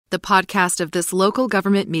The podcast of this local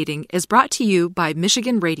government meeting is brought to you by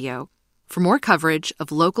Michigan Radio. For more coverage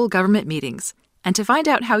of local government meetings and to find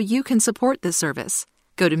out how you can support this service,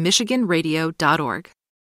 go to michiganradio.org.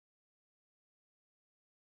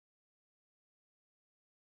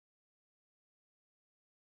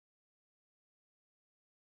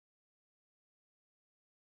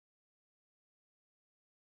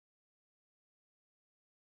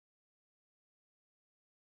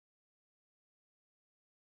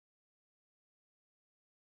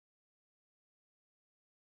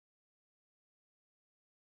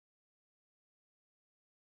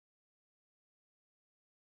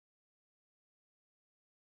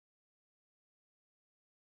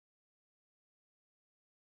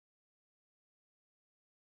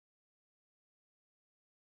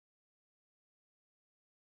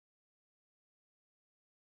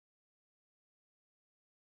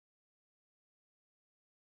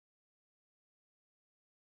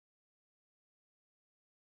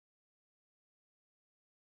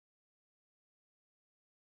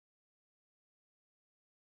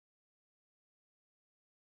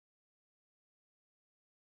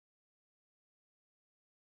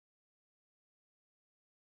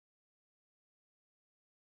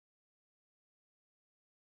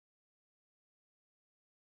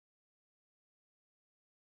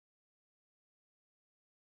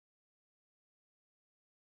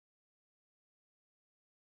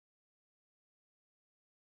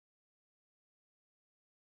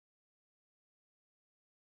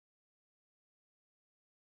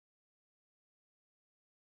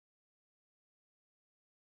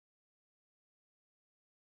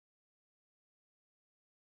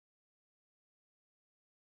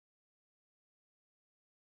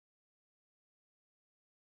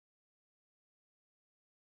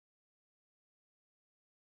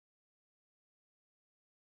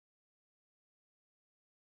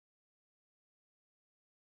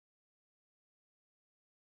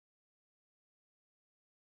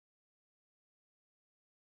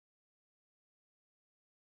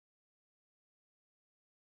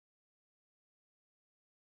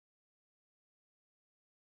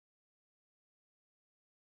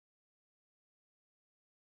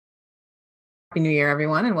 Happy New Year,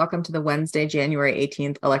 everyone, and welcome to the Wednesday, January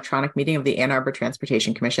 18th electronic meeting of the Ann Arbor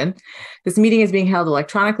Transportation Commission. This meeting is being held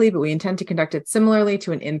electronically, but we intend to conduct it similarly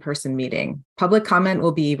to an in-person meeting. Public comment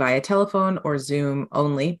will be via telephone or Zoom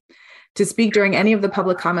only. To speak during any of the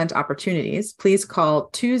public comment opportunities, please call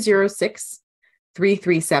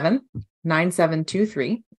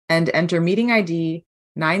 206-337-9723 and enter meeting ID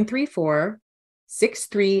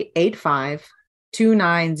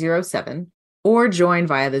 934-6385-2907 or join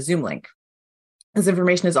via the Zoom link. This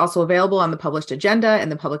information is also available on the published agenda in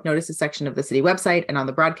the public notices section of the city website and on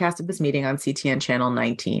the broadcast of this meeting on CTN channel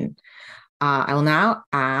 19. I will now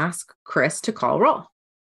ask Chris to call roll.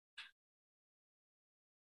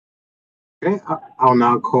 Okay, I'll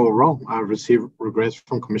now call roll. I've received regrets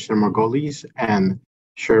from Commissioner Margolis and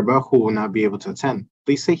Sherba, who will not be able to attend.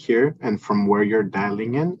 Please say here and from where you're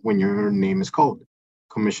dialing in when your name is called.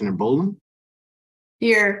 Commissioner Bolden.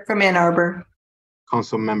 Here from Ann Arbor.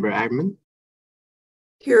 Councilmember Agman.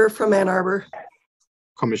 Here from Ann Arbor.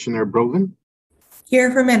 Commissioner Brogan.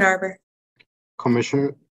 Here from Ann Arbor.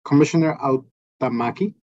 Commissioner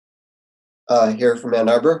Altamaki. Here from Ann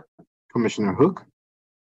Arbor. Commissioner Hook.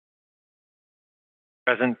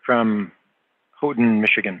 Present from Houghton,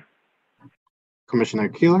 Michigan. Commissioner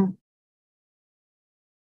Keeler.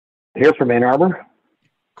 Here from Ann Arbor.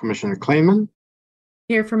 Commissioner Clayman.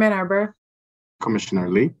 Here from Ann Arbor.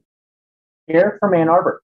 Commissioner Lee. Here from Ann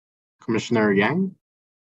Arbor. Commissioner Yang.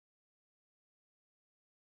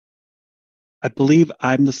 I believe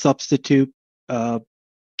I'm the substitute,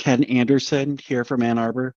 Ken Anderson, here from Ann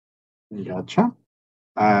Arbor. Gotcha.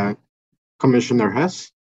 Commissioner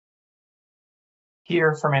Hess.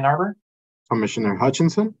 Here from Ann Arbor. Commissioner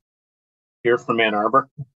Hutchinson. Here from Ann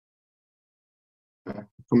Arbor.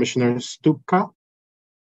 Commissioner Stupka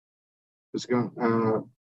is going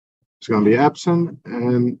to be absent,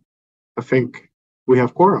 and I think we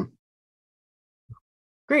have quorum.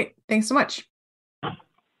 Great, thanks so much.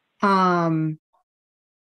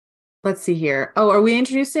 Let's see here. Oh, are we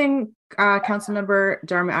introducing Councilmember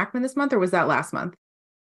Dharma Ackman this month, or was that last month?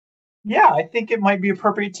 Yeah, I think it might be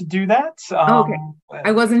appropriate to do that. Okay.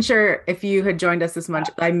 I wasn't sure if you had joined us this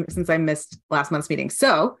month since I missed last month's meeting.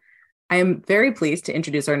 So I am very pleased to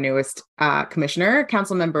introduce our newest commissioner,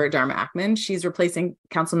 Councilmember Dharma Ackman. She's replacing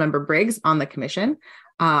Councilmember Briggs on the commission.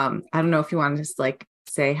 I don't know if you want to just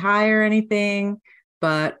say hi or anything,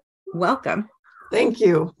 but welcome. Thank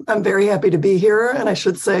you. I'm very happy to be here. And I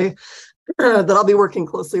should say, that I'll be working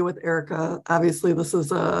closely with Erica. Obviously, this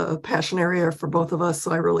is a passion area for both of us,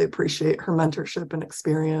 so I really appreciate her mentorship and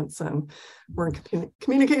experience. And we're in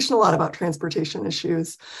communication a lot about transportation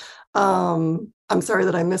issues. I'm sorry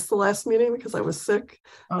that I missed the last meeting because I was sick.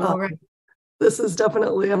 Right. This is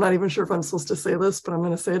definitely, I'm not even sure if I'm supposed to say this, but I'm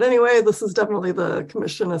going to say it anyway. This is definitely the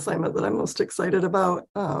commission assignment that I'm most excited about.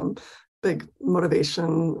 Big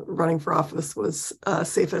motivation running for office was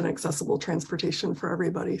safe and accessible transportation for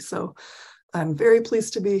everybody. So I'm very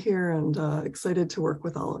pleased to be here and excited to work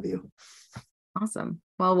with all of you. Awesome.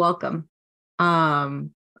 Well, welcome.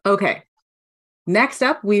 Okay. Next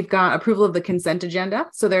up, we've got approval of the consent agenda.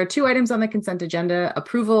 So there are 2 items on the consent agenda: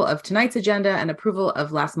 approval of tonight's agenda and approval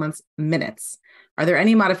of last month's minutes. Are there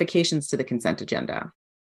any modifications to the consent agenda?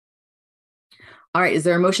 All right. Is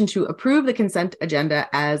there a motion to approve the consent agenda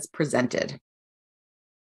as presented?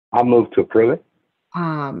 I'll move to approve it.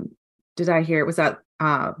 Did I hear? Was that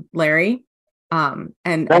Larry? And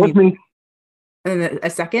that was me. And a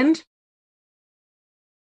second?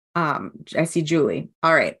 I see Julie.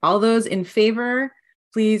 All right. All those in favor,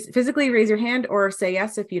 please physically raise your hand or say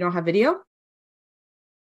yes if you don't have video.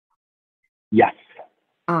 Yes.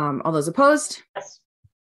 All those opposed? Yes.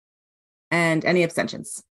 And any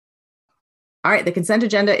abstentions? All right. The consent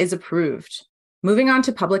agenda is approved. Moving on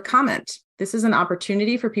to public comment. This is an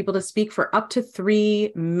opportunity for people to speak for up to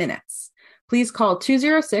 3 minutes. Please call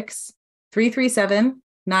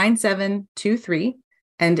 206-337-9723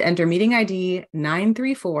 and enter meeting ID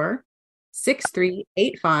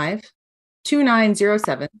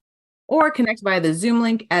 934-6385-2907, or connect via the Zoom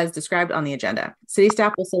link as described on the agenda. City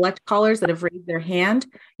staff will select callers that have raised their hand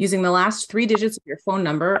using the last 3 digits of your phone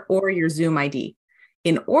number or your Zoom ID.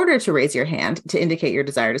 In order to raise your hand to indicate your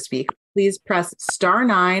desire to speak, please press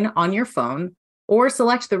 *9 on your phone or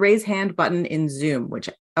select the raise hand button in Zoom, which,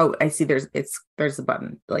 oh, I see there's a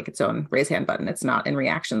button, like its own raise hand button. It's not in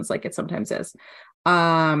reactions like it sometimes is.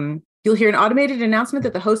 You'll hear an automated announcement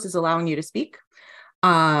that the host is allowing you to speak.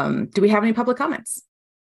 Do we have any public comments?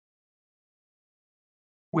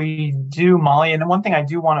 We do, Molly. And one thing I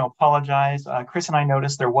do want to apologize. Chris and I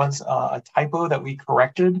noticed there was a typo that we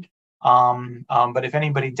corrected. But if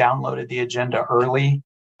anybody downloaded the agenda early,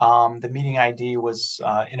 the meeting ID was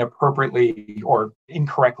inappropriately or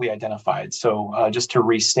incorrectly identified. So just to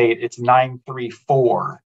restate, it's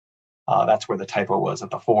 934. That's where the typo was at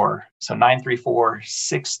the 4. So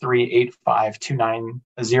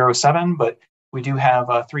 934-6385-2907. But we do have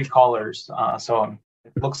 3 callers. So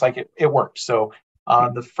it looks like it worked. So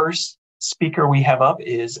the first speaker we have up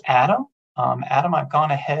is Adam. Adam, I've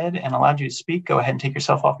gone ahead and allowed you to speak. Go ahead and take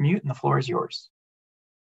yourself off mute, and the floor is yours.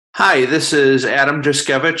 Hi, this is Adam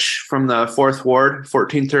Juskevich from the 4th Ward,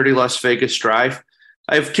 1430 Las Vegas Drive.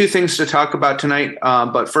 I have 2 things to talk about tonight,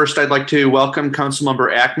 but first I'd like to welcome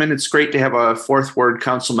Councilmember Ackman. It's great to have a 4th Ward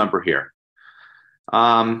council member here.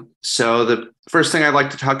 So the first thing I'd like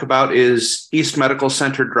to talk about is East Medical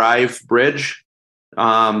Center Drive Bridge,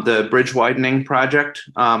 the bridge widening project.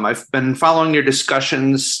 I've been following your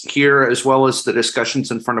discussions here as well as the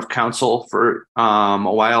discussions in front of council for a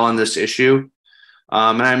while on this issue.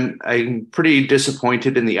 And I'm pretty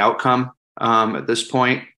disappointed in the outcome at this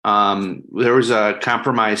point. There was a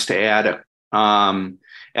compromise to add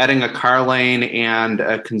adding a car lane and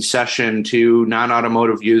a concession to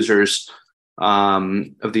non-automotive users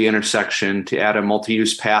of the intersection to add a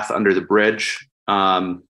multi-use path under the bridge.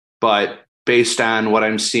 But based on what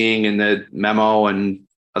I'm seeing in the memo and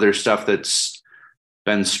other stuff that's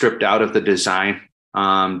been stripped out of the design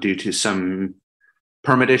due to some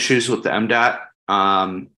permit issues with the MDOT.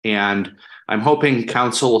 And I'm hoping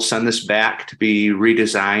council will send this back to be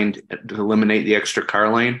redesigned to eliminate the extra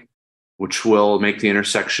car lane, which will make the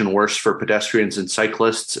intersection worse for pedestrians and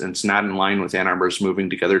cyclists. And it's not in line with Ann Arbor's moving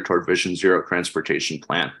together toward Vision Zero transportation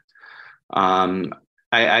plan.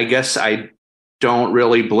 I guess I don't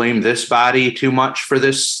really blame this body too much for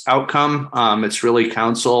this outcome. It's really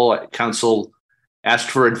council. Council asked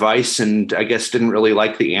for advice and I guess didn't really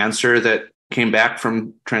like the answer that came back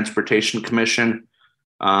from Transportation Commission.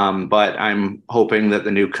 But I'm hoping that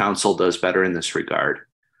the new council does better in this regard.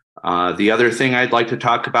 The other thing I'd like to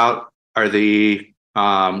talk about are the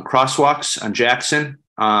crosswalks on Jackson.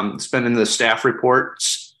 It's been in the staff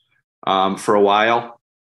reports for a while,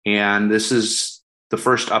 and this is the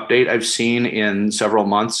first update I've seen in several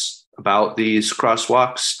months about these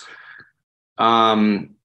crosswalks.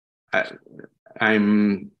 I'm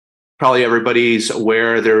probably everybody's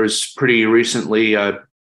aware there was pretty recently a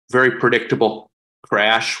very predictable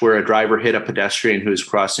crash where a driver hit a pedestrian who was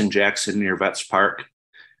crossing Jackson near Vets Park.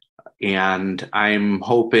 And I'm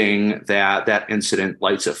hoping that that incident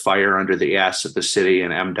lights a fire under the ass of the city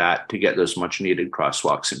and MDOT to get those much needed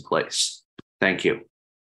crosswalks in place. Thank you.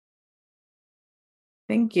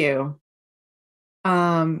 Thank you.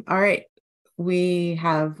 All right. We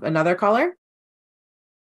have another caller.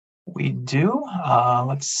 We do.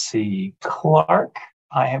 Let's see. Clark,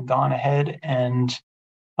 I have gone ahead and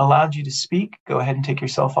allowed you to speak. Go ahead and take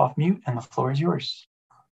yourself off mute, and the floor is yours.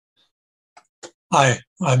 Hi,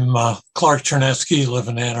 I'm Clark Chernesky, live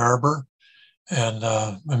in Ann Arbor. And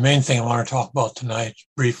the main thing I want to talk about tonight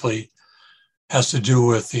briefly has to do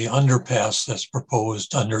with the underpass that's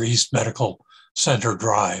proposed under East Medical Center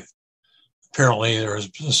Drive. Apparently there's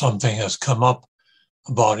something that's come up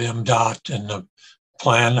about MDOT and the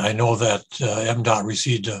plan. I know that MDOT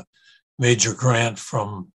received a major grant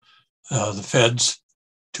from the feds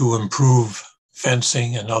to improve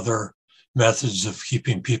fencing and other methods of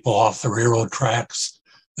keeping people off the railroad tracks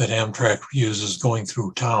that Amtrak uses going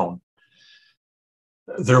through town.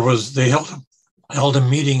 They held a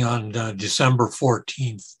meeting on December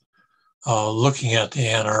 14th, looking at the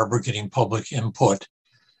Ann Arbor, getting public input.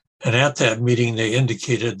 And at that meeting, they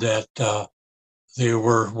indicated that they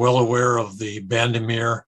were well aware of the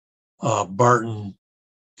Bandimere Barton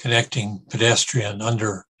connecting pedestrian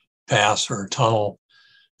underpass or tunnel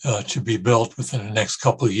to be built within the next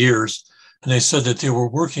couple of years. And they said that they were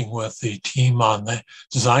working with the team on the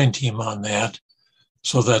design team on that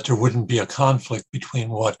so that there wouldn't be a conflict between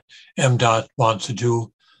what MDOT wants to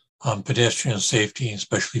do on pedestrian safety,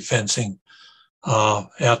 especially fencing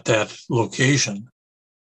at that location.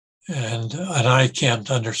 And I can't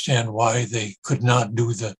understand why they could not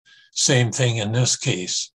do the same thing in this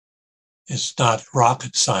case. It's not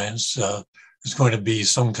rocket science. There's going to be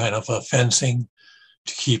some kind of a fencing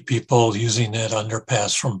to keep people using that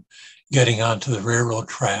underpass from getting onto the railroad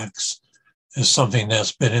tracks. Is something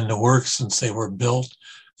that's been in the works since they were built.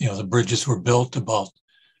 You know, the bridges were built about,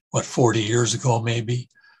 40 years ago, maybe.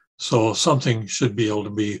 So something should be able to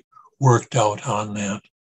be worked out on that.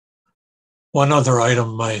 One other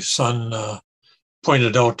item my son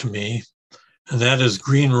pointed out to me, and that is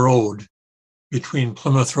Green Road between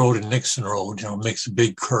Plymouth Road and Nixon Road, makes a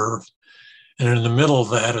big curve. And in the middle of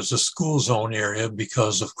that is a school zone area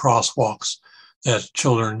because of crosswalks that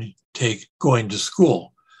children take going to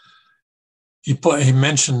school. He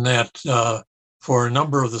mentioned that for a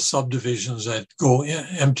number of the subdivisions that go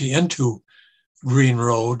empty into Green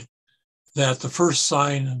Road, that the first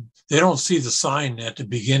sign, they don't see the sign at the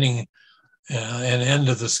beginning and end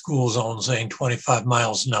of the school zone saying 25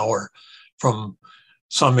 miles an hour from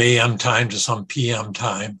some AM time to some PM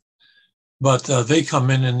time. But they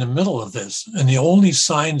come in the middle of this, and the only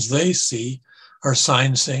signs they see are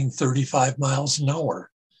signs saying 35 miles an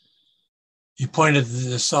hour. He pointed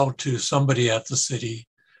this out to somebody at the city,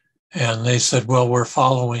 and they said, well, we're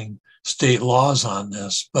following state laws on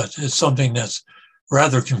this, but it's something that's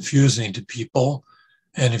rather confusing to people.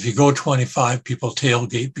 And if you go 25, people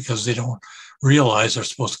tailgate because they don't realize they're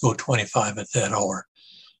supposed to go 25 at that hour.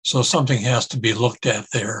 So something has to be looked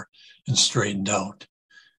at there and straightened out.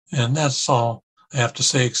 And that's all I have to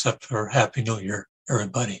say, except for Happy New Year,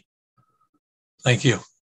 everybody. Thank you.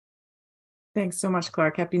 Thanks so much,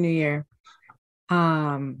 Clark. Happy New Year.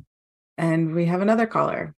 And we have another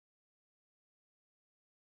caller,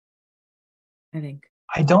 I think.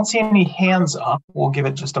 I don't see any hands up. We'll give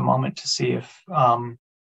it just a moment to see if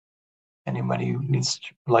anybody would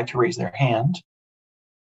like to raise their hand.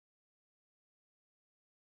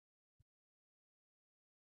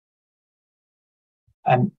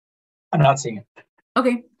 I'm not seeing it.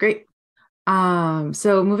 Okay, great.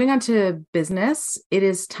 So moving on to business, it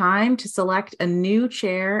is time to select a new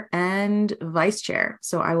chair and vice chair.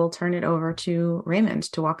 So I will turn it over to Raymond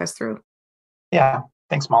to walk us through. Yeah,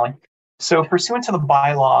 thanks, Molly. So pursuant to the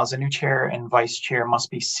bylaws, a new chair and vice chair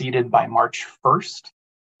must be seated by March 1st.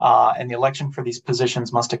 And the election for these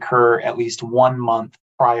positions must occur at least 1 month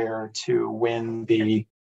prior to when the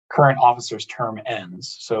current officer's term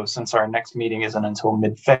ends. So since our next meeting isn't until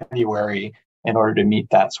mid-February, in order to meet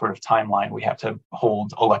that sort of timeline, we have to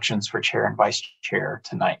hold elections for chair and vice chair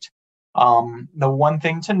tonight. The one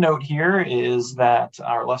thing to note here is that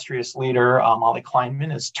our illustrious leader, Molly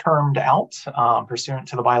Kleinman, is termed out pursuant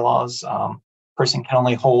to the bylaws. Person can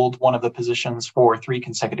only hold one of the positions for 3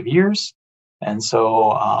 consecutive years. And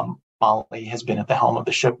so Molly has been at the helm of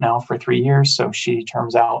the ship now for 3 years, so she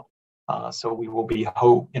terms out. So we will be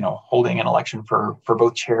holding an election for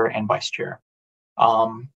both chair and vice chair.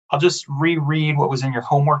 I'll just reread what was in your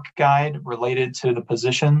homework guide related to the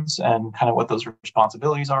positions and kind of what those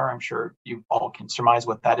responsibilities are. I'm sure you all can surmise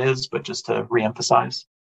what that is, but just to reemphasize.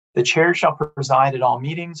 The chair shall preside at all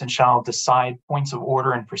meetings and shall decide points of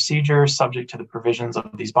order and procedure subject to the provisions of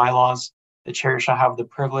these bylaws. The chair shall have the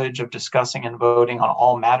privilege of discussing and voting on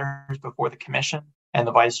all matters before the commission, and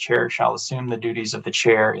the vice chair shall assume the duties of the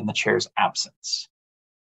chair in the chair's absence.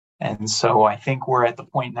 And so I think we're at the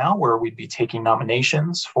point now where we'd be taking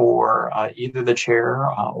nominations for either the chair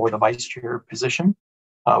or the vice chair position,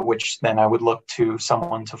 which then I would look to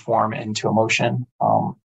someone to form into a motion.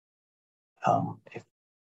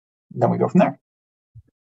 Then we go from there.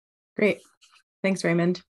 Great. Thanks,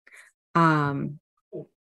 Raymond.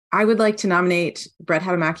 I would like to nominate Brett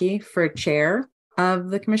Hadamaki for chair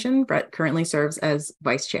of the commission. Brett currently serves as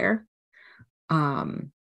vice chair.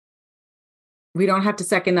 We don't have to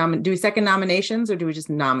second do we second nominations, or do we just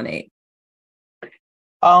nominate?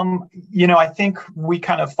 I think we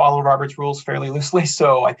kind of follow Robert's rules fairly loosely.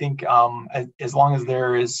 So I think as long as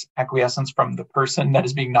there is acquiescence from the person that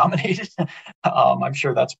is being nominated, I'm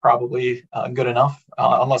sure that's probably good enough,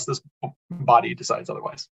 unless this body decides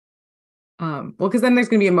otherwise. Well, because then there's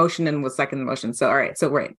going to be a motion and we'll second the motion. So, all right. So,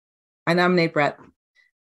 right. I nominate Brett.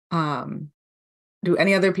 Does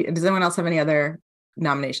anyone else have any other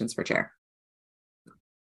nominations for chair?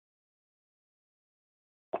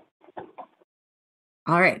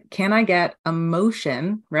 All right. Can I get a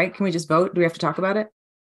motion, right? Can we just vote? Do we have to talk about it?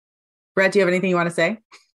 Brett, do you have anything you want to say?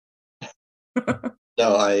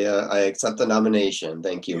 No, I accept the nomination.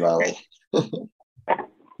 Thank you, Molly.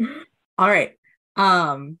 All right.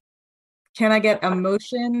 Can I get a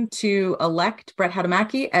motion to elect Brett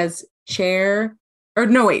Hadamaki as chair? Or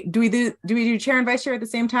no, wait, do we do chair and vice chair at the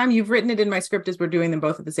same time? You've written it in my script as we're doing them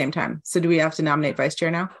both at the same time. So do we have to nominate vice chair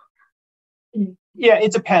now? Yeah,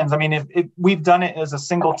 it depends. I mean, if we've done it as a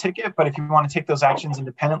single ticket, but if you want to take those actions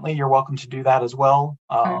independently, you're welcome to do that as well.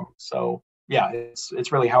 So yeah,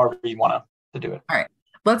 it's really however you want to do it. All right,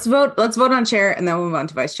 let's vote on chair and then we'll move on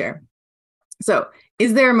to vice chair. So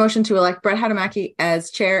is there a motion to elect Brett Hadamaki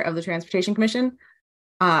as chair of the Transportation Commission?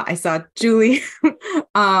 I saw Julie,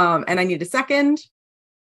 and I need a second.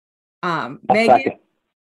 Megan.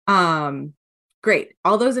 Second. Great.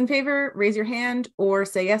 All those in favor, raise your hand or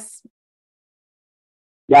say yes.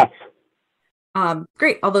 Yes.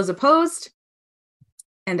 Great. All those opposed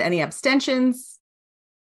and any abstentions?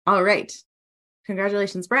 All right.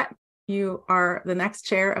 Congratulations, Brett. You are the next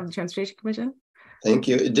chair of the Transportation Commission. Thank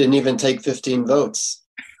you. It didn't even take 15 votes.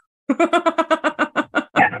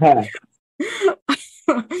 Okay.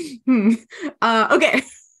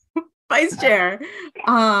 Vice chair.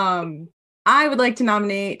 I would like to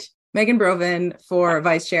nominate Megan Brovin for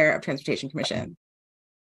vice chair of Transportation Commission.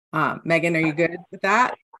 Megan, are you good with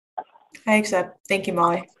that? I accept. Thank you,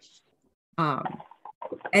 Molly.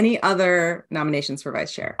 Any other nominations for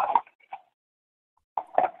vice chair?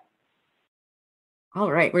 All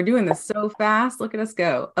right, we're doing this so fast. Look at us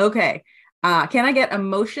go. Okay. Can I get a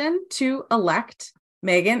motion to elect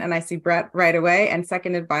Megan? And I see Brett right away, and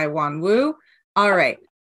seconded by Wan Wu. All right.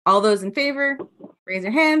 All those in favor, raise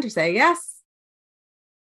your hand or say yes.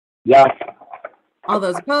 Yes. All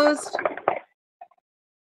those opposed?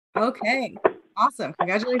 Okay. Awesome.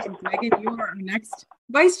 Congratulations, Megan. You are our next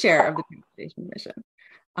vice chair of the Transportation Commission.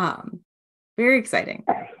 Very exciting.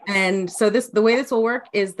 And so the way this will work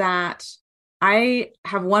is that I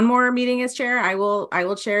have one more meeting as chair. I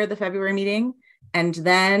will chair the February meeting, and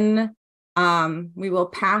then we will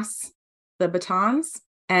pass the batons,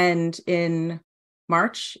 and in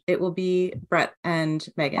March it will be Brett and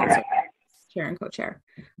Megan, so chair and co-chair,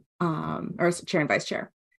 or chair and vice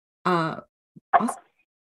chair. Awesome.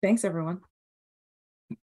 Thanks, everyone.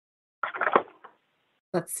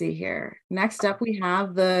 Let's see here. Next up, we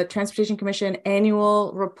have the Transportation Commission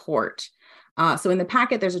annual report. So in the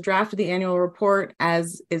packet, there's a draft of the annual report.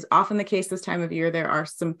 As is often the case this time of year, there are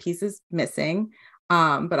some pieces missing,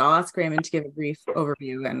 but I'll ask Raymond to give a brief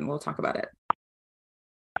overview and we'll talk about it.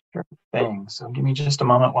 Sure thing. So give me just a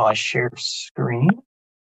moment while I share screen.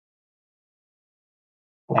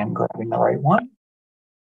 I'm grabbing the right one.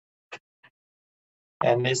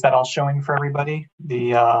 And is that all showing for everybody,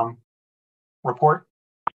 the report?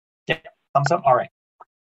 Yeah, thumbs up. All right.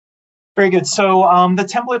 Very good. So the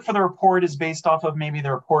template for the report is based off of maybe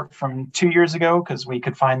the report from 2 years ago, because we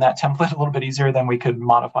could find that template a little bit easier than we could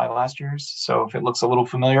modify last year's. So if it looks a little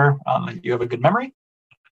familiar, you have a good memory.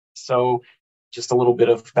 So just a little bit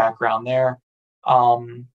of background there.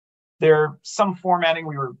 There's some formatting.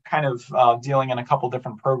 We were kind of dealing in a couple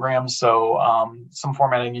different programs, so some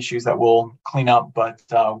formatting issues that we'll clean up, but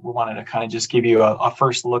we wanted to kind of just give you a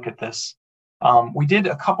first look at this. We did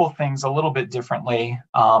a couple of things a little bit differently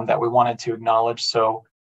that we wanted to acknowledge. So,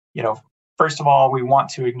 first of all, we want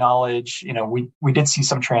to acknowledge, we did see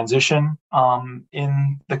some transition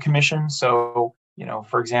in the commission. So,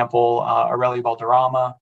 for example, Aurelia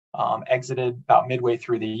Balderrama exited about midway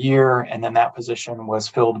through the year, and then that position was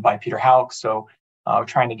filled by Peter Houck. So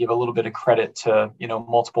trying to give a little bit of credit to,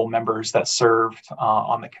 multiple members that served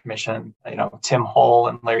on the commission, Tim Hull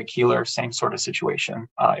and Larry Keeler, same sort of situation,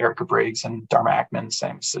 Erica Briggs and Dharma Ackman,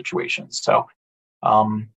 same situation. So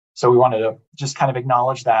we wanted to just kind of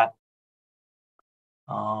acknowledge that.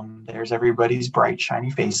 There's everybody's bright,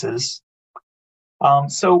 shiny faces.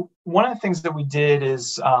 So one of the things that we did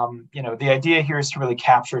is, the idea here is to really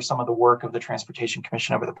capture some of the work of the Transportation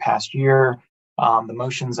Commission over the past year, the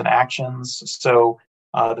motions and actions. So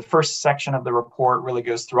the first section of the report really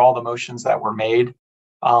goes through all the motions that were made.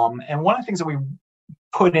 And one of the things that we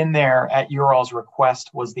put in there at your all's request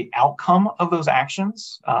was the outcome of those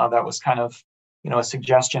actions. That was kind of, a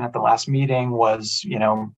suggestion at the last meeting was,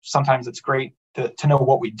 sometimes it's great to know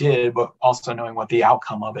what we did, but also knowing what the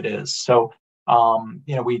outcome of it is. So,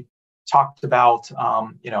 we talked about,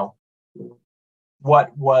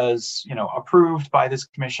 what was, approved by this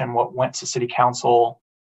commission, what went to city council,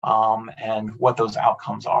 and what those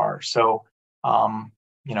outcomes are. So,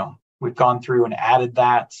 we've gone through and added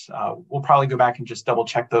that. We'll probably go back and just double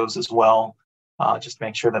check those as well, just to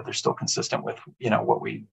make sure that they're still consistent with, what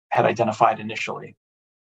we had identified initially.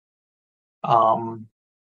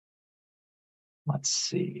 Let's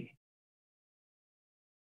see.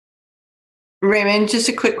 Raymond, just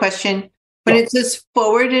a quick question. When it says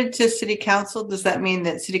forwarded to city council, does that mean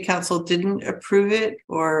that city council didn't approve it,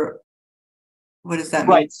 or what does that mean?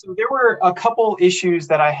 Right. So there were a couple issues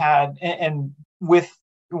that I had, and with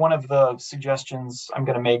one of the suggestions I'm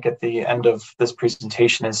going to make at the end of this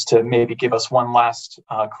presentation is to maybe give us one last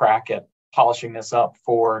crack at polishing this up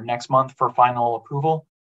for next month for final approval.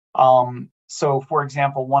 So, for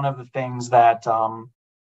example, one of the things that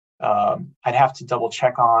I'd have to double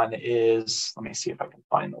check on is, let me see if I can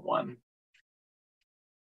find the one.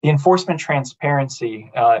 The enforcement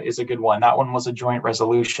transparency is a good one. That one was a joint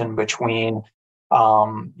resolution between,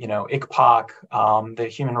 ICPOC, the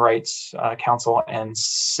Human Rights Council, and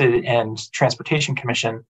Transportation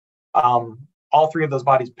Commission. All three of those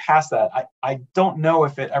bodies passed that. I don't know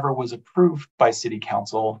if it ever was approved by City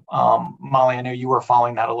Council. Molly, I know you were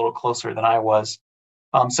following that a little closer than I was.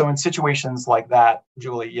 So in situations like that,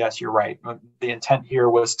 Julie, yes, you're right. The intent here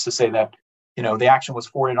was to say that, the action was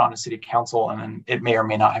forwarded on to City Council and then it may or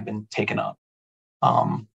may not have been taken up.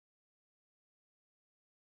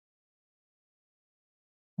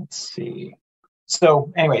 Let's see.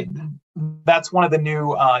 So anyway, that's one of the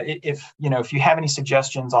new, if you have any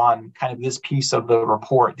suggestions on kind of this piece of the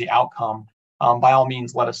report, the outcome, by all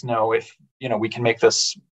means, let us know if, we can make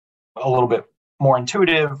this a little bit more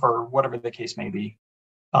intuitive or whatever the case may be.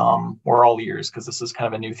 We're all ears because this is kind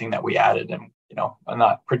of a new thing that we added and, I'm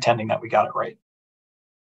not pretending that we got it right.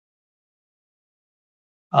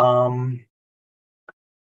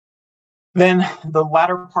 Then the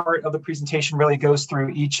latter part of the presentation really goes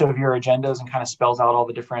through each of your agendas and kind of spells out all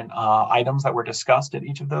the different items that were discussed at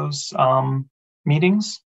each of those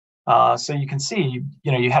meetings. So you can see,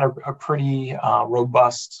 you had a pretty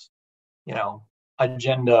robust,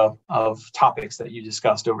 agenda of topics that you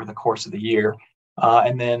discussed over the course of the year.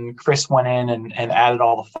 And then Chris went in and added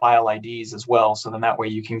all the file IDs as well. So then that way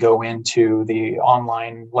you can go into the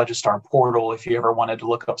online Legistar portal. If you ever wanted to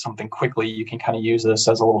look up something quickly, you can kind of use this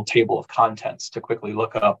as a little table of contents to quickly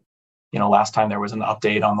look up, last time there was an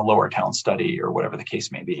update on the Lower Town study or whatever the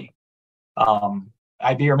case may be.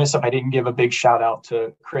 I'd be remiss if I didn't give a big shout out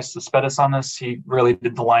to Chris Cespedes on this. He really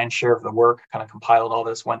did the lion's share of the work, kind of compiled all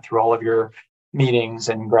this, went through all of your meetings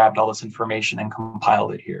and grabbed all this information and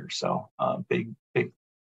compiled it here. So big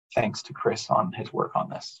thanks to Chris on his work on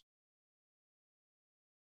this.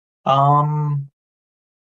 And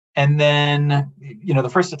then, the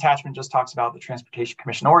first attachment just talks about the Transportation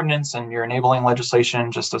Commission ordinance and your enabling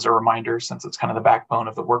legislation, just as a reminder, since it's kind of the backbone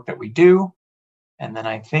of the work that we do. And then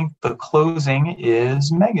I think the closing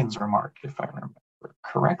is Megan's remark, if I remember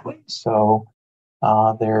correctly. So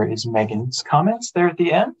there is Megan's comments there at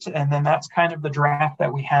the end. And then that's kind of the draft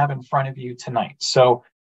that we have in front of you tonight. So,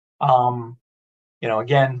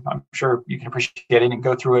 again, I'm sure you can appreciate it and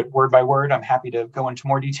go through it word by word. I'm happy to go into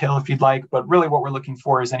more detail if you'd like, but really what we're looking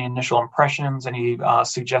for is any initial impressions, any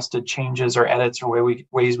suggested changes or edits or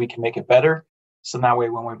ways we can make it better. So that way,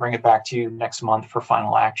 when we bring it back to you next month for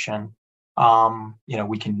final action,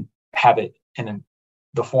 we can have it in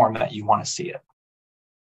the form that you want to see it.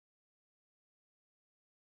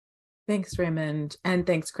 Thanks, Raymond. And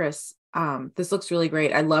thanks, Chris. This looks really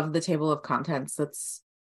great. I love the table of contents that's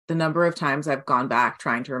the number of times I've gone back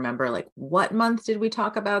trying to remember, like, what month did we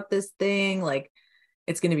talk about this thing? Like,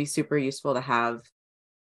 it's going to be super useful to have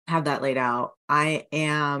that laid out. I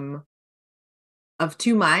am of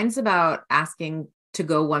two minds about asking to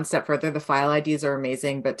go one step further. The file IDs are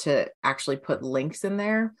amazing, but to actually put links in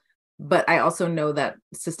there. But I also know that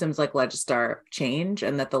systems like Legistar change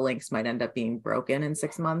and that the links might end up being broken in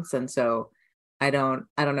 6 months. And so I don't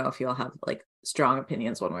know if you'll have like strong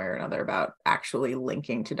opinions one way or another about actually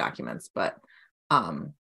linking to documents, but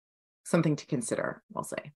something to consider, I'll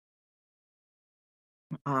say.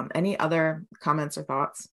 Any other comments or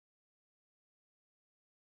thoughts?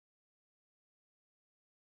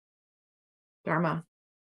 Dharma.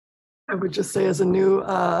 I would just say, as a new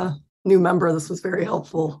member, this was very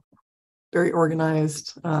helpful, very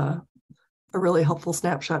organized, a really helpful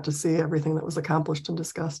snapshot to see everything that was accomplished and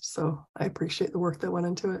discussed. So I appreciate the work that went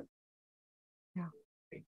into it. Yeah.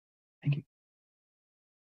 Great. Thank you.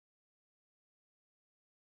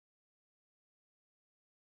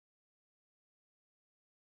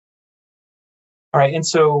 All right, and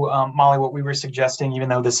so Molly, what we were suggesting, even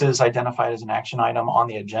though this is identified as an action item on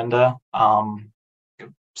the agenda,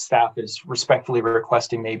 staff is respectfully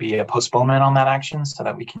requesting maybe a postponement on that action so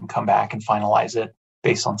that we can come back and finalize it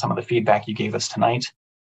based on some of the feedback you gave us tonight.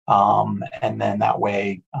 And then that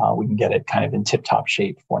way we can get it kind of in tip-top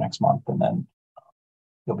shape for next month, and then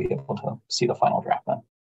you'll be able to see the final draft then.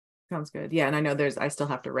 Sounds good. Yeah, and I know I still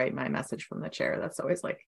have to write my message from the chair. That's always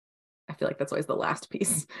like, I feel like that's always the last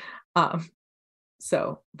piece.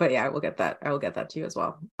 So, but yeah, I will get that to you as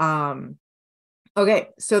well. Okay,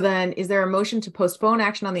 so then is there a motion to postpone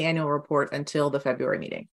action on the annual report until the February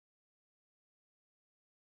meeting?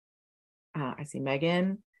 I see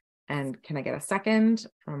Megan, and can I get a second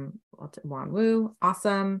from Wan Wu?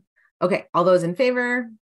 Awesome. Okay, all those in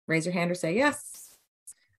favor, raise your hand or say yes.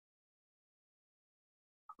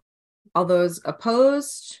 All those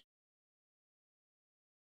opposed?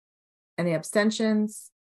 Any abstentions?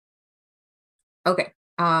 Okay,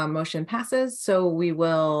 motion passes. So we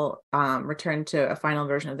will return to a final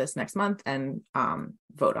version of this next month and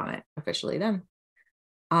vote on it officially then.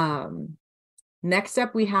 Next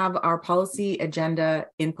up, we have our policy agenda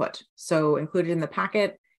input. So included in the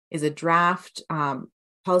packet is a draft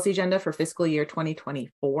policy agenda for fiscal year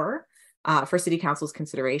 2024 for City Council's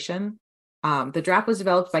consideration. The draft was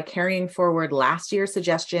developed by carrying forward last year's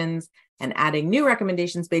suggestions and adding new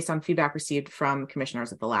recommendations based on feedback received from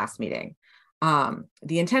commissioners at the last meeting.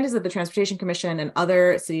 The intent is that the Transportation Commission and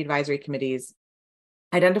other city advisory committees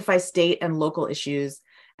identify state and local issues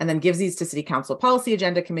and then gives these to City Council Policy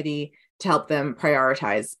Agenda Committee to help them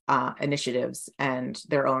prioritize initiatives and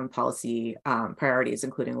their own policy priorities,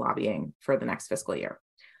 including lobbying for the next fiscal year.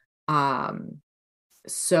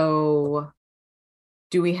 So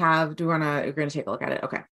we're going to take a look at it?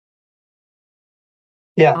 Okay.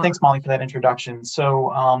 Yeah, thanks, Molly, for that introduction.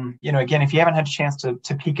 So, again, if you haven't had a chance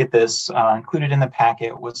to peek at this, included in the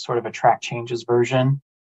packet was sort of a track changes version.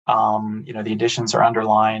 The additions are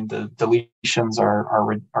underlined, the deletions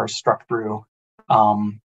are struck through.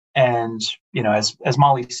 As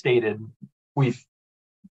Molly stated, we've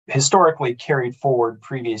historically carried forward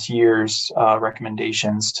previous years'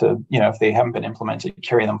 recommendations to, if they haven't been implemented,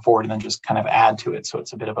 carry them forward and then just kind of add to it. So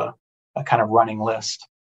it's a bit of a kind of running list.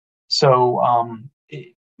 So,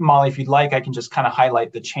 Molly, if you'd like, I can just kind of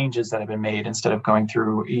highlight the changes that have been made instead of going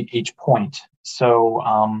through each point. So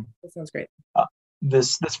that sounds great.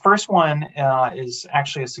 This first one is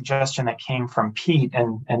actually a suggestion that came from Pete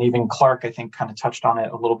and even Clark, I think, kind of touched on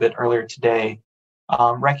it a little bit earlier today,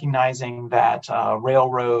 recognizing that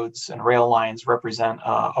railroads and rail lines represent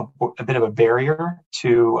a bit of a barrier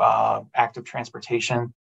to active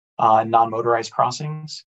transportation, non-motorized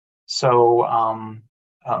crossings. So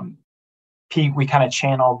Pete, we kind of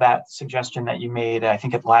channeled that suggestion that you made, I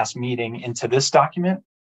think, at the last meeting into this document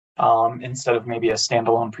instead of maybe a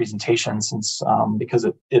standalone presentation, since because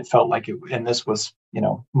it felt like it, and this was,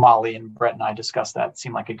 Molly and Brett and I discussed that,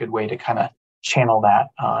 seemed like a good way to kind of channel that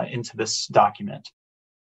into this document.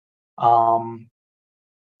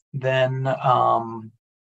 Then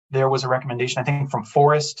there was a recommendation, I think, from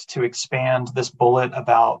Forrest to expand this bullet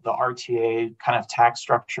about the RTA kind of tax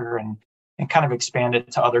structure and kind of expand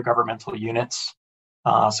it to other governmental units.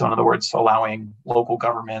 So in other words, allowing local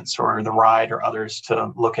governments or the RIDE or others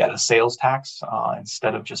to look at a sales tax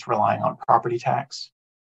instead of just relying on property tax.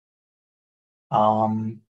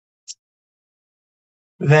 Then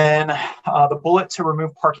the bullet to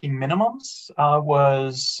remove parking minimums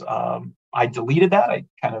was, I deleted that. I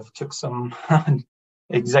kind of took some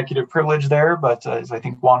executive privilege there, but as I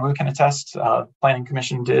think Wan Wu can attest, Planning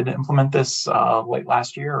Commission did implement this late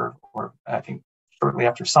last year, or I think shortly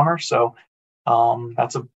after summer. So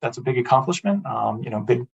that's a big accomplishment.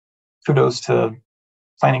 Big kudos to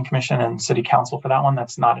Planning Commission and City Council for that one.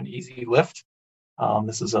 That's not an easy lift.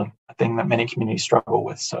 This is a thing that many communities struggle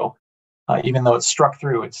with. So even though it's struck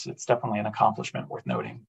through, it's definitely an accomplishment worth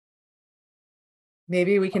noting.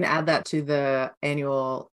 Maybe we can add that to the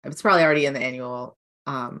annual. It's probably already in the annual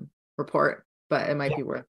report, but it might be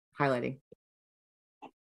worth highlighting.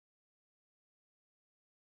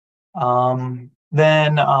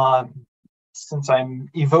 Then, since I'm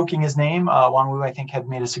evoking his name, Wanwu, I think, had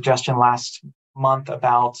made a suggestion last month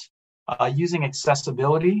about using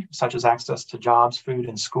accessibility, such as access to jobs, food,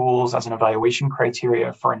 and schools, as an evaluation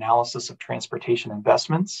criteria for analysis of transportation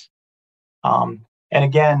investments. And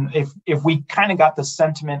again, if we kind of got the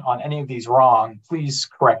sentiment on any of these wrong, please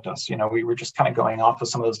correct us. We were just kind of going off of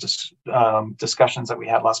some of those discussions that we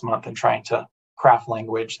had last month and trying to craft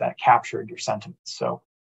language that captured your sentiments. So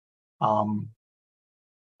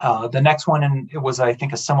the next one, and it was, I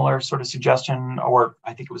think, a similar sort of suggestion, or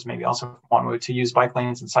I think it was maybe also one way to use bike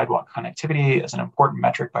lanes and sidewalk connectivity as an important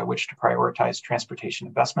metric by which to prioritize transportation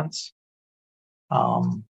investments.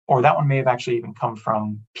 Or that one may have actually even come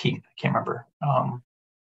from Pete. I can't remember.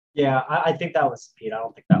 Yeah, I think that was Pete. I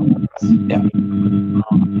don't think that was. Yeah.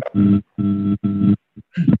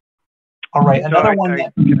 All right, another one.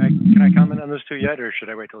 Can I comment on those two yet, or should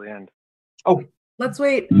I wait till the end? Oh, let's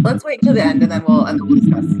wait till the end, and then we'll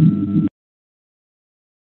discuss.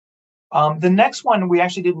 The next one we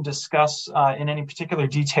actually didn't discuss in any particular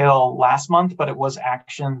detail last month, but it was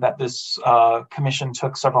action that this commission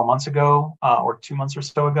took several months ago, or 2 months or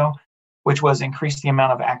so ago, which was increase the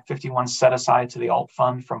amount of Act 51 set aside to the alt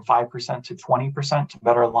fund from 5% to 20% to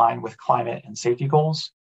better align with climate and safety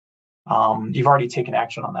goals. You've already taken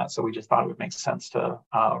action on that, so we just thought it would make sense to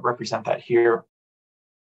represent that here.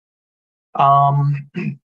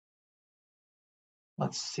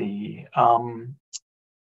 Let's see.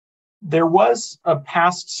 There was a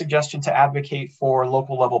past suggestion to advocate for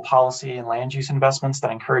local level policy and land use investments that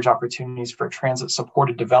encourage opportunities for transit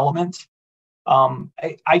supported development.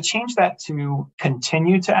 I changed that to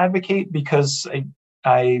continue to advocate because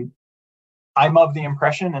I'm of the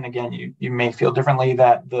impression, and again, you may feel differently,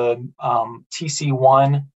 that the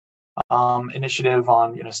TC1 initiative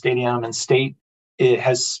on stadium and state, it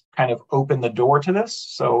has kind of opened the door to this.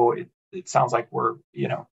 So it sounds like we're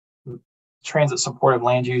transit supportive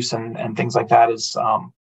land use and things like that is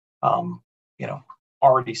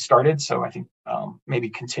already started. So I think maybe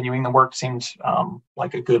continuing the work seems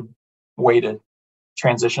like a good way to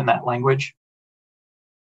transition that language.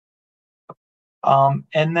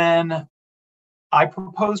 And then I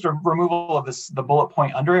proposed a removal of the bullet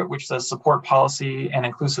point under it, which says support policy and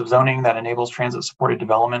inclusive zoning that enables transit supported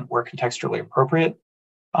development where contextually appropriate.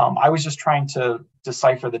 I was just trying to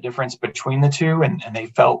decipher the difference between the two, and they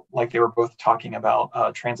felt like they were both talking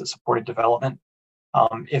about transit supported development.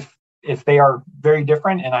 If they are very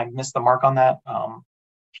different and I missed the mark on that,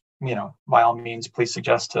 by all means, please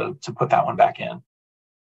suggest to put that one back in.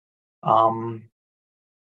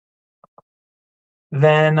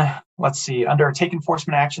 Then let's see, under take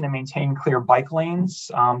enforcement action and maintain clear bike lanes,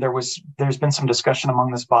 there's been some discussion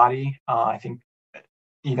among this body, I think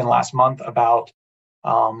even last month, about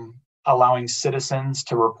allowing citizens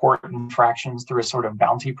to report infractions through a sort of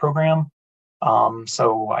bounty program.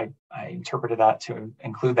 So I interpreted that to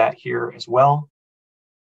include that here as well.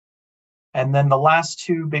 And then the last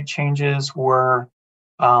two big changes were,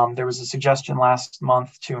 there was a suggestion last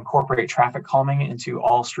month to incorporate traffic calming into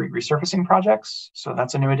all street resurfacing projects. So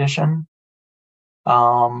that's a new addition.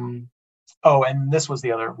 Oh, and this was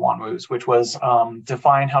the other Wanwu's, which was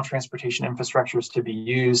define how transportation infrastructure is to be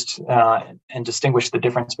used and distinguish the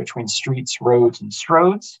difference between streets, roads, and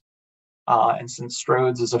stroads. And since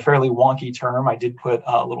stroads is a fairly wonky term, I did put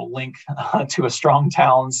a little link to a Strong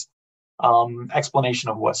Towns explanation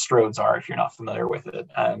of what stroads are if you're not familiar with it.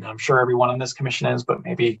 And I'm sure everyone on this commission is, but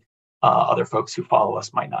maybe other folks who follow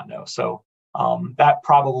us might not know. So that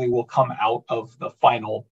probably will come out of the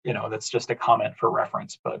final, that's just a comment for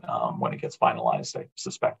reference, but when it gets finalized, I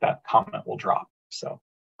suspect that comment will drop. So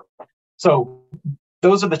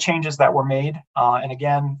those are the changes that were made. And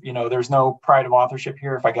again, there's no pride of authorship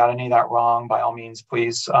here. If I got any of that wrong, by all means,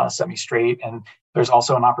 please set me straight. And there's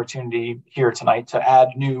also an opportunity here tonight to add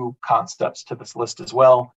new concepts to this list as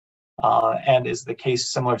well. And is the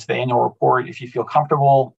case similar to the annual report, if you feel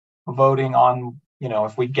comfortable voting on,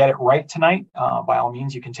 if we get it right tonight, by all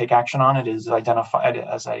means, you can take action on it. It is identified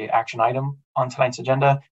as an action item on tonight's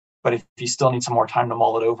agenda. But if you still need some more time to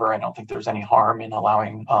mull it over, I don't think there's any harm in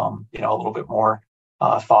allowing, a little bit more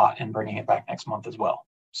thought and bringing it back next month as well.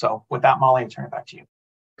 So with that, Molly, I'll turn it back to you.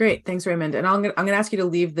 Great, thanks, Raymond. And I'm gonna ask you to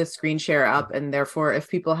leave the screen share up, and therefore, if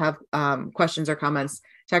people have questions or comments,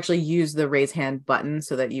 to actually use the raise hand button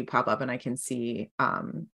so that you pop up and I can see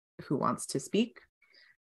who wants to speak.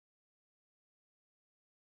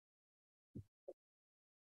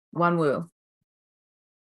 Wanwoo.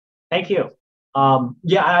 Thank you.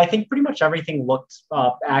 Yeah, I think pretty much everything looked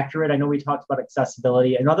accurate. I know we talked about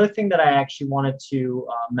accessibility. Another thing that I actually wanted to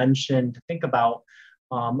mention to think about,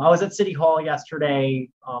 I was at City Hall yesterday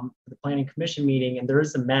for the Planning Commission meeting, and there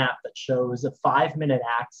is a map that shows a 5-minute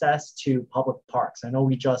access to public parks. I know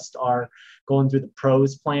we just are going through the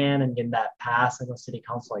pros plan and getting that passed. I know City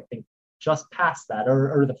Council, I think, just passed that,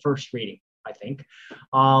 or the first reading, I think.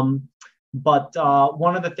 But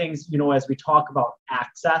one of the things, you know, as we talk about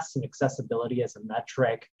access and accessibility as a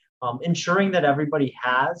metric, ensuring that everybody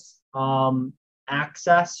has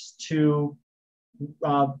access to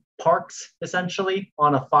parks essentially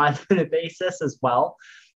on a 5-minute basis as well.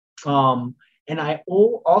 And I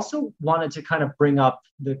also wanted to kind of bring up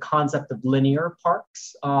the concept of linear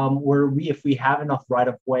parks, where if we have enough right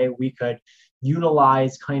of way, we could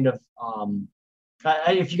utilize kind of,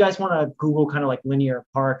 if you guys want to Google kind of like linear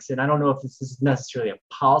parks, and I don't know if this is necessarily a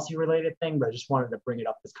policy related thing, but I just wanted to bring it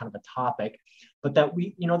up as kind of a topic, but that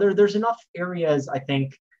we, you know, there's enough areas I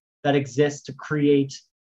think that exist to create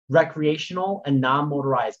recreational and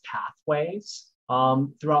non-motorized pathways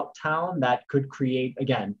throughout town that could create,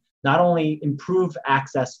 again, not only improve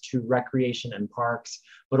access to recreation and parks,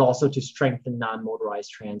 but also to strengthen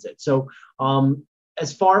non-motorized transit. So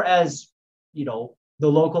as far as, you know,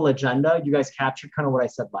 the local agenda, you guys captured kind of what I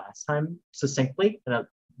said last time succinctly, and it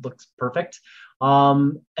looks perfect.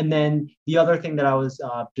 And then the other thing that I was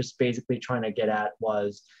just basically trying to get at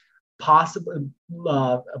was possibly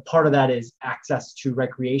a part of that is access to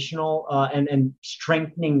recreational and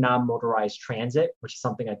strengthening non-motorized transit, which is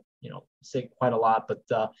something I say quite a lot, but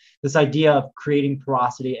this idea of creating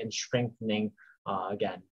porosity and strengthening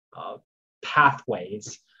again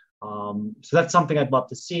pathways. So that's something I'd love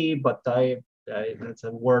to see, but that's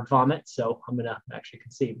a word vomit, so I'm gonna actually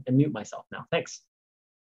concede and mute myself now. Thanks.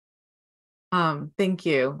 Thank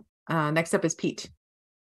you. Next up is Pete.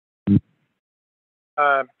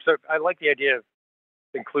 So I like the idea of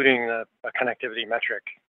including a connectivity metric,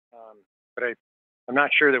 but I'm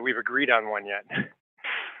not sure that we've agreed on one yet.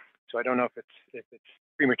 So I don't know if it's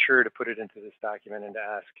premature to put it into this document and to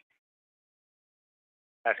ask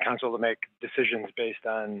council to make decisions based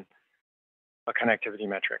on a connectivity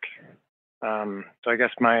metric. So I guess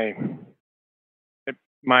I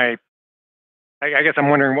guess I'm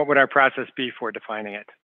wondering, what would our process be for defining it?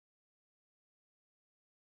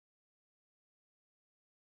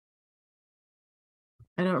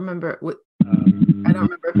 I don't remember I don't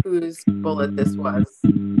remember whose bullet this was.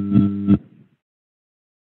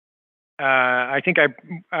 I think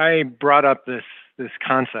I brought up this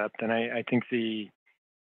concept, and I think the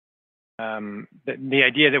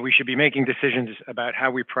idea that we should be making decisions about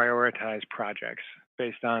how we prioritize projects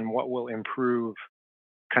based on what will improve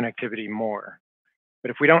connectivity more.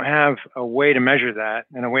 But if we don't have a way to measure that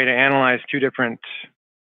and a way to analyze two different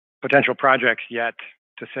potential projects yet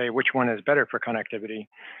to say which one is better for connectivity,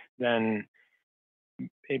 then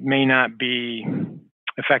it may not be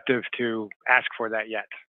effective to ask for that yet.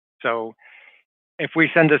 So if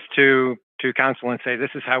we send this to council and say,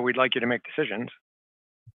 this is how we'd like you to make decisions,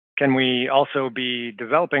 can we also be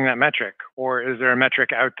developing that metric? Or is there a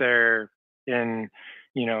metric out there in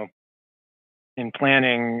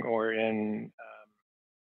planning or in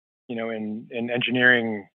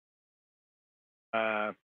engineering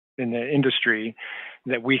in the industry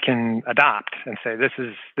that we can adopt and say, this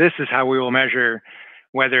is how we will measure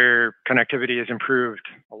whether connectivity is improved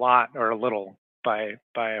a lot or a little by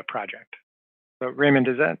a project. So Raymond,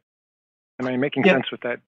 am I making sense with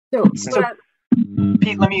that? So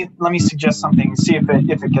Pete, let me suggest something, see if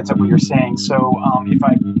it gets at what you're saying. So if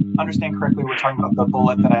I understand correctly, we're talking about the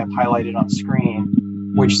bullet that I have highlighted on screen,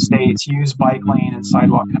 which states use bike lane and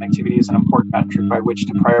sidewalk connectivity as an important metric by which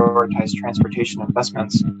to prioritize transportation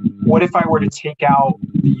investments. What if I were to take out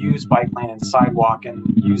the use bike lane and sidewalk and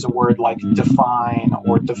use a word like define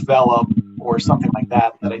or develop or something like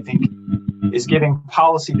that I think is giving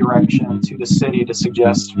policy direction to the city to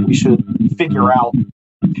suggest we should figure out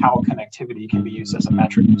how connectivity can be used as a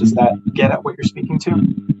metric. Does that get at what you're speaking to?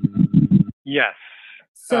 Yes.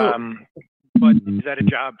 So, but is that a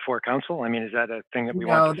job for council? I mean, is that a thing that we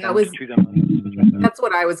want to send to them on this agenda? That's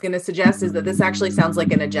what I was going to suggest, is that this actually sounds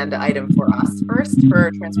like an agenda item for us first,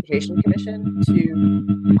 for Transportation Commission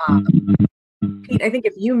to, Pete, I think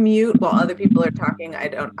if you mute while other people are talking,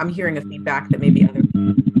 I'm hearing a feedback that maybe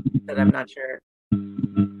that I'm not sure.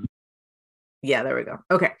 Yeah, there we go.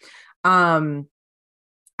 Okay.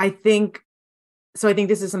 I think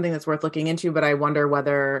this is something that's worth looking into, but I wonder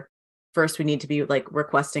whether first we need to be like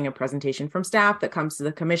requesting a presentation from staff that comes to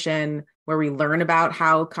the commission where we learn about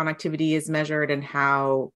how connectivity is measured and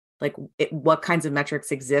how what kinds of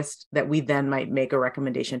metrics exist that we then might make a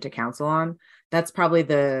recommendation to council on. That's probably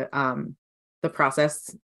the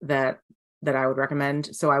process that I would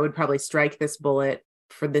recommend. So I would probably strike this bullet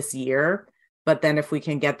for this year, but then if we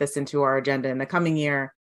can get this into our agenda in the coming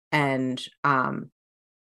year, and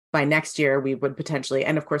by next year we would potentially,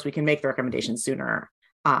 and of course we can make the recommendation sooner.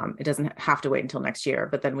 It doesn't have to wait until next year,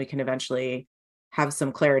 but then we can eventually have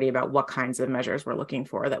some clarity about what kinds of measures we're looking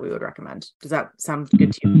for that we would recommend. Does that sound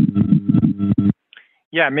good to you?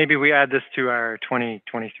 Yeah, maybe we add this to our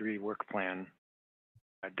 2023 work plan,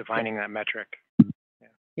 defining that metric.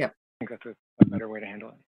 Yeah. I think that's a better way to handle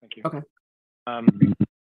it. Thank you. Okay.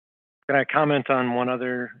 Can I comment on one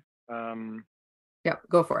other? Yeah,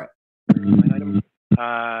 go for it. Item?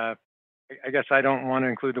 I guess I don't want to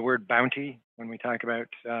include the word bounty when we talk about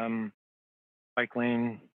the bike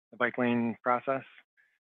lane process.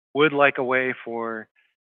 Would like a way for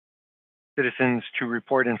citizens to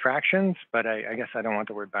report infractions, but I guess I don't want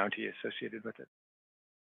the word bounty associated with it.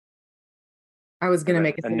 I was going to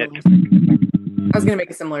make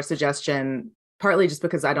a similar suggestion, partly just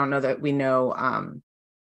because I don't know that we know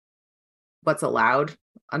what's allowed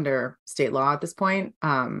under state law at this point.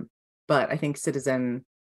 But I think citizen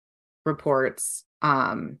reports,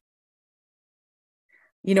 and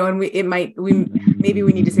maybe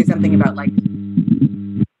we need to say something about I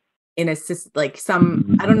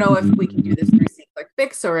don't know if we can do this through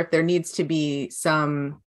SeeClickFix or if there needs to be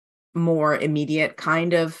some more immediate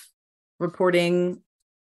kind of reporting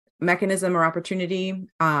mechanism or opportunity.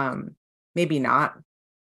 Maybe not.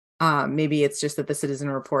 Maybe it's just that the citizen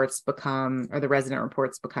reports become, or the resident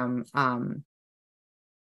reports become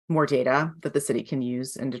more data that the city can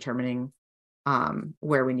use in determining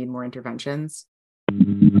where we need more interventions.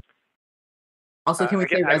 Also, can we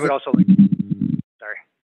say I would also sorry.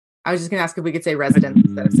 I was just going to ask if we could say residents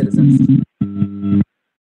instead of citizens.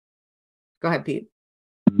 Go ahead, Pete.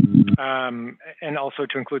 And also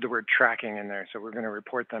to include the word tracking in there. So we're going to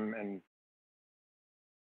report them and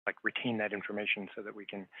retain that information so that we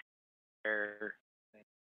can share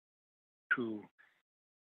who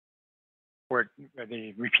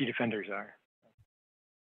the repeat offenders are.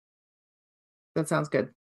 That sounds good.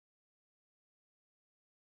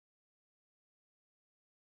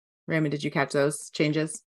 Raymond, did you catch those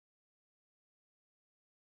changes?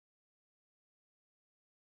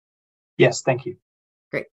 Yes, thank you.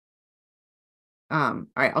 Great. All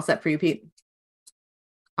right, all set for you, Pete.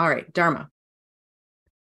 All right, Dharma.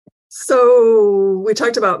 So we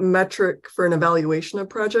talked about metric for an evaluation of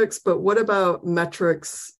projects, but what about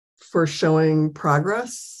metrics for showing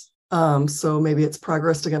progress? So maybe it's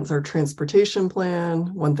progress against our transportation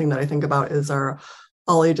plan. One thing that I think about is our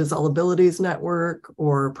All Ages, All Abilities network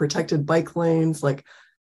or protected bike lanes. Like,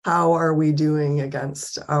 how are we doing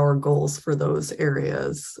against our goals for those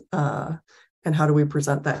areas? And how do we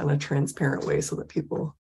present that in a transparent way so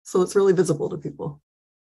it's really visible to people?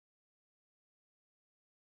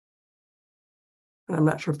 And I'm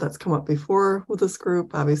not sure if that's come up before with this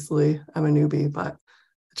group. Obviously, I'm a newbie, but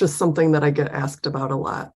it's just something that I get asked about a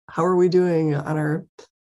lot. How are we doing on our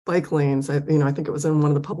bike lanes? I think it was in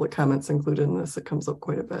one of the public comments included in this. It comes up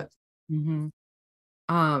quite a bit.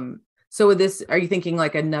 Mm-hmm. So with this, are you thinking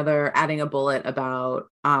adding a bullet about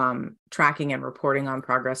tracking and reporting on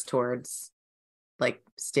progress towards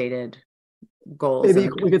stated goals? Maybe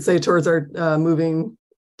we could say towards our moving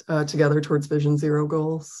together towards Vision Zero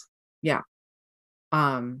goals. Yeah.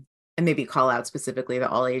 And maybe call out specifically the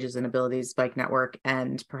All Ages and Abilities Bike Network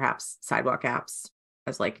and perhaps sidewalk apps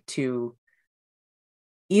as two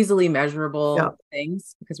easily measurable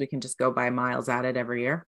things, because we can just go by miles added every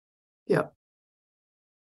year. Yeah.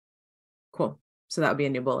 Cool. So that would be a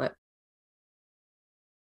new bullet.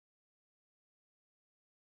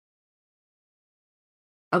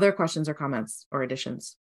 Other questions or comments or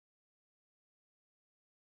additions?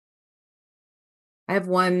 I have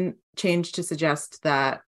one change to suggest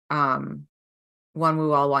that one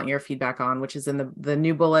we all want your feedback on, which is in the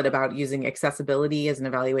new bullet about using accessibility as an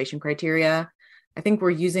evaluation criteria. I think we're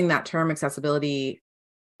using that term accessibility.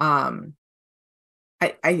 I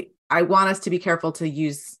want us to be careful to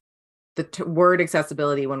use the word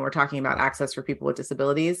accessibility when we're talking about access for people with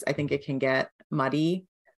disabilities. I think it can get muddy.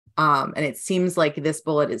 And it seems like this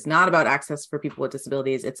bullet is not about access for people with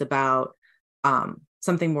disabilities. It's about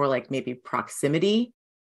something more like maybe proximity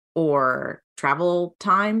or travel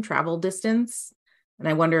time, travel distance. And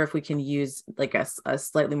I wonder if we can use a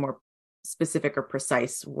slightly more specific or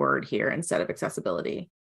precise word here instead of accessibility?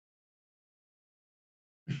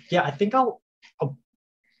 Yeah, I think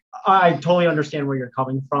I totally understand where you're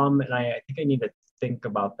coming from, and I think I need to think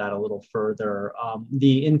about that a little further.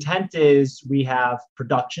 The intent is we have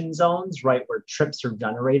production zones, right, where trips are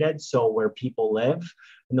generated, so where people live,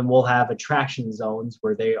 and then we'll have attraction zones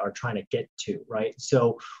where they are trying to get to, right?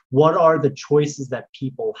 So what are the choices that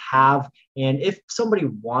people have? And if somebody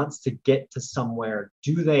wants to get to somewhere,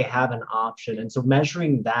 do they have an option? And so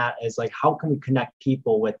measuring that is like, how can we connect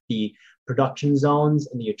people with the production zones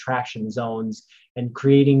and the attraction zones and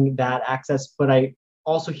creating that access? But I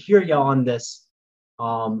also hear you on this.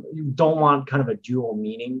 You don't want kind of a dual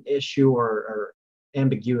meaning issue or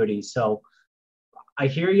ambiguity. So I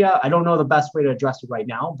hear you. I don't know the best way to address it right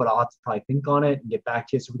now, but I'll have to probably think on it and get back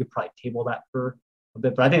to you. So we could probably table that for a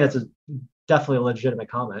bit. But I think that's definitely a legitimate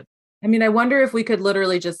comment. I mean, I wonder if we could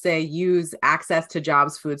literally just say use access to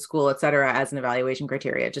jobs, food, school, et cetera, as an evaluation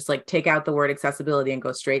criteria. Just like take out the word accessibility and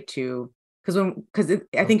go straight to, because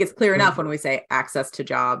I think it's clear enough when we say access to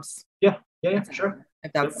jobs. Yeah, sure.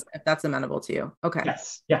 If that's amenable to you. Okay.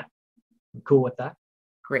 Yes. Yeah. I'm cool with that.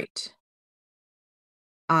 Great.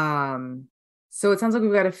 So it sounds like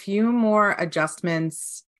we've got a few more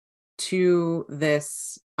adjustments to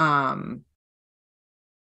this, to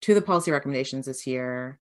the policy recommendations this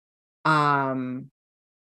year.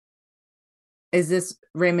 Is this,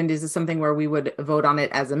 Raymond, is this something where we would vote on it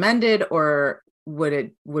as amended, or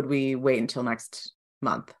would we wait until next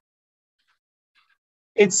month?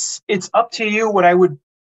 It's up to you. What I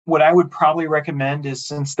would probably recommend is,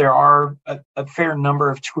 since there are a fair number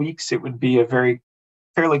of tweaks, it would be a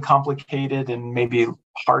fairly complicated and maybe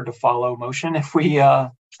hard to follow motion if we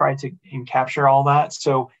try to capture all that.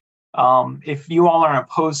 So if you all aren't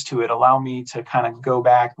opposed to it, allow me to kind of go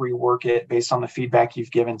back, rework it based on the feedback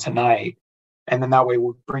you've given tonight. And then that way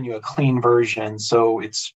we'll bring you a clean version so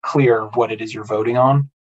it's clear what it is you're voting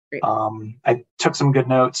on. Great. I took some good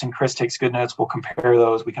notes, and Chris takes good notes. We'll compare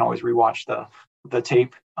those. We can always rewatch the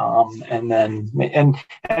tape. And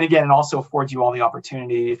again, it also affords you all the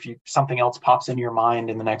opportunity. If something else pops into your mind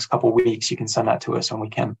in the next couple of weeks, you can send that to us and we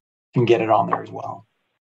can get it on there as well.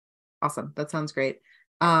 Awesome. That sounds great.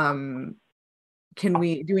 Do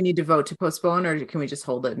we need to vote to postpone, or can we just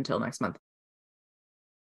hold it until next month?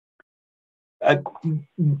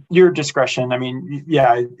 Your discretion. I mean,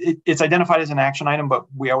 yeah, it's identified as an action item, but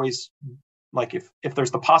we always, like, if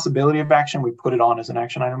there's the possibility of action, we put it on as an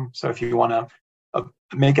action item. So if you want to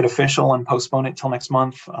make it official and postpone it till next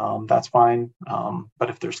month, that's fine.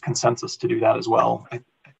 But if there's consensus to do that as well,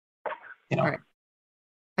 All right.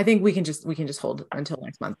 I think we can just hold until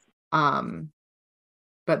next month.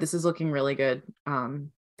 But this is looking really good.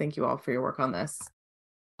 Thank you all for your work on this.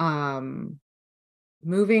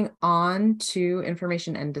 Moving on to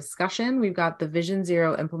information and discussion, we've got the Vision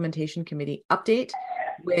Zero Implementation Committee update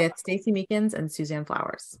with Stacy Meekins and Suzanne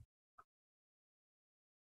Flowers.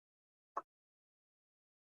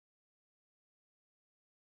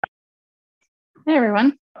 Hey,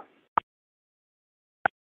 everyone.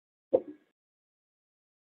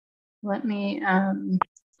 Let me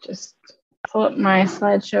just pull up my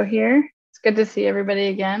slideshow here. It's good to see everybody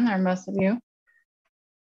again, or most of you.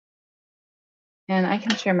 And I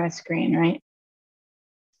can share my screen, right?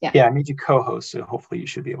 Yeah, I made you co-host, so hopefully you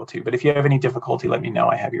should be able to. But if you have any difficulty, let me know.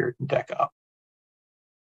 I have your deck up.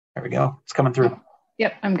 There we go. It's coming through.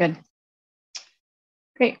 Yep, I'm good.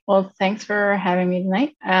 Great. Well, thanks for having me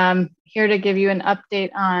tonight. Here to give you an update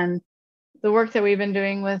on the work that we've been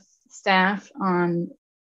doing with staff on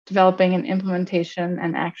developing an implementation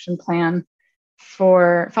and action plan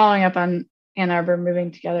for following up on Ann Arbor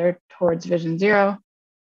moving together towards Vision Zero.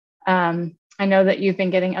 I know that you've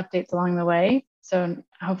been getting updates along the way, so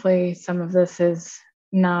hopefully some of this is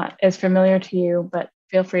not as familiar to you, but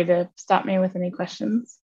feel free to stop me with any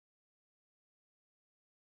questions.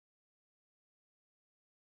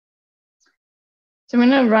 So I'm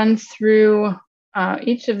going to run through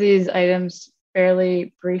each of these items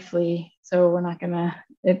fairly briefly. So we're not going to,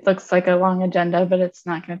 it looks like a long agenda, but it's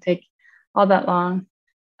not going to take all that long.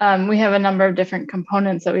 We have a number of different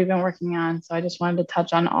components that we've been working on, so I just wanted to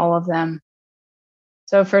touch on all of them.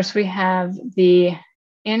 So first we have the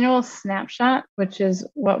annual snapshot, which is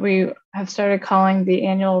what we have started calling the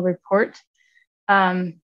annual report,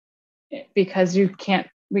 because we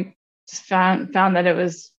just found that it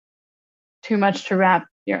was too much to wrap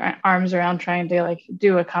your arms around trying to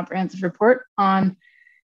do a comprehensive report on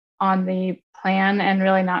the plan, and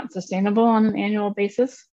really not sustainable on an annual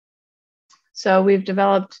basis. So we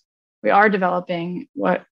are developing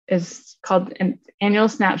what is called an annual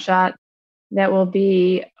snapshot that will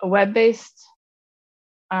be a web-based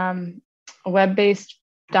a web-based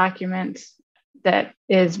document that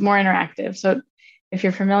is more interactive. So if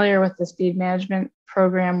you're familiar with the speed management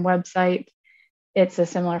program website, it's a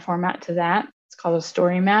similar format to that. It's called a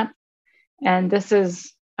story map. And this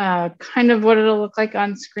is kind of what it'll look like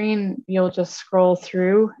on screen. You'll just scroll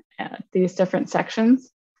through these different sections.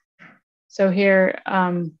 So here,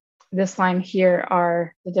 this line here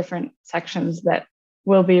are the different sections that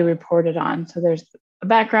will be reported on. So there's a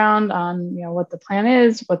background on what the plan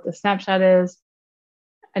is, what the snapshot is,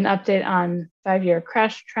 an update on 5-year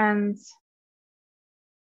crash trends.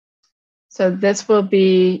 So this will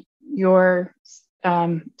be your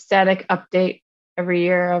static update every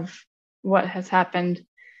year of what has happened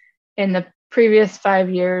in the previous 5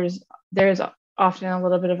 years. There's often a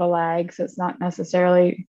little bit of a lag, so it's not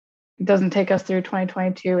necessarily, it doesn't take us through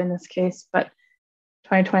 2022 in this case, but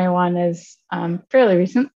 2021 is fairly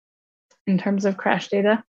recent in terms of crash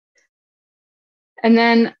data. And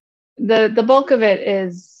then the bulk of it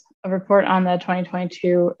is a report on the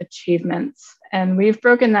 2022 achievements. And we've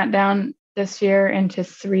broken that down this year into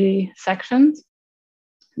 3 sections.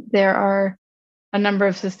 There are a number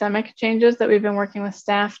of systemic changes that we've been working with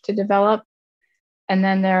staff to develop. And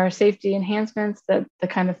then there are safety enhancements, the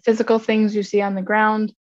kind of physical things you see on the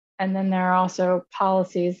ground. And then there are also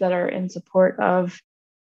policies that are in support of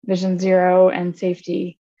Vision Zero and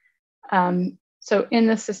safety. So in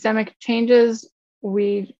the systemic changes,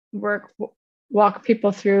 we walk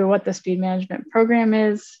people through what the speed management program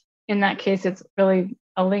is. In that case, it's really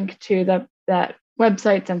a link to that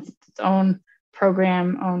website, since it's its own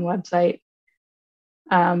program, own website.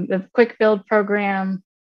 The quick build program,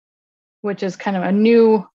 which is kind of a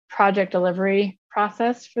new project delivery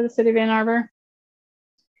process for the city of Ann Arbor.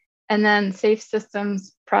 And then safe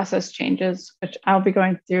systems process changes, which I'll be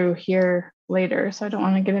going through here later, so I don't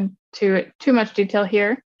want to get into it too much detail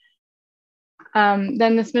here.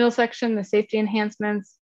 Then this middle section, the safety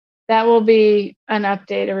enhancements, that will be an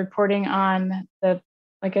update, a reporting on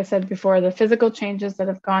like I said before, the physical changes that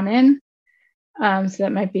have gone in. So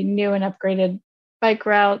that might be new and upgraded bike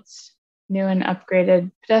routes, new and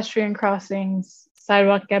upgraded pedestrian crossings,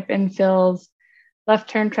 sidewalk gap infills, left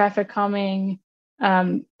turn traffic calming.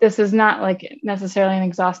 This is not like necessarily an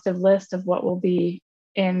exhaustive list of what will be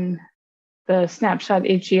in the snapshot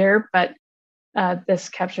each year, but this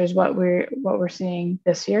captures what we're seeing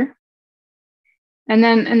this year. And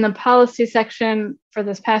then in the policy section for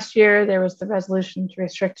this past year, there was the resolution to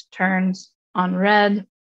restrict turns on red,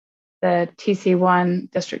 the TC1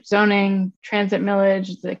 district zoning, transit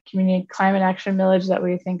millage, the community climate action millage that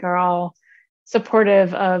we think are all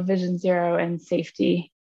supportive of Vision Zero and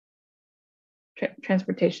safety,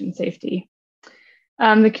 transportation safety.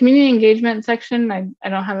 The community engagement section, I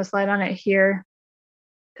don't have a slide on it here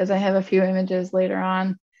because I have a few images later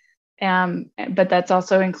on, but that's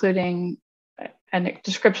also including a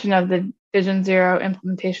description of the Vision Zero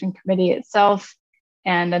implementation committee itself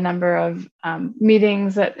and a number of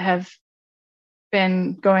meetings that have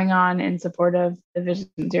been going on in support of the Vision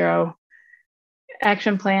Zero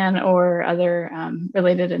action plan or other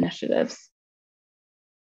related initiatives.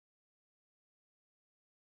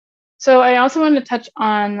 So I also want to touch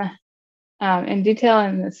on in detail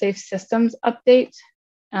in the safe systems update.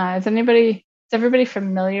 Is everybody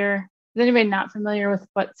familiar? Is anybody not familiar with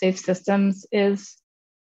what safe systems is?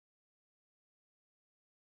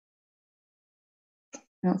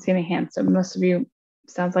 I don't see any hands, so most of you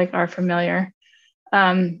sounds like are familiar.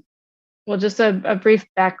 Well, just a brief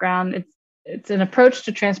background. It's an approach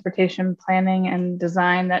to transportation planning and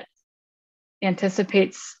design that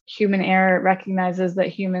anticipates human error, recognizes that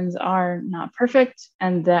humans are not perfect,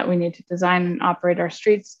 and that we need to design and operate our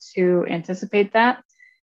streets to anticipate that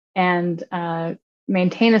and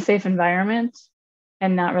maintain a safe environment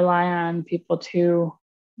and not rely on people to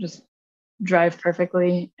just drive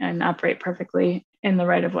perfectly and operate perfectly in the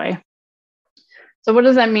right of way. So what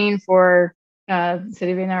does that mean for the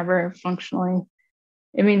city of Ann Arbor functionally?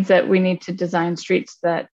 It means that we need to design streets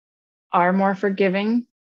that are more forgiving,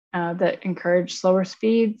 that encourage slower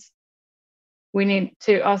speeds. We need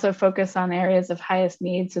to also focus on areas of highest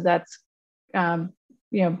need. So that's,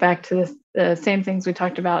 back to the same things we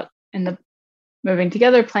talked about in the Moving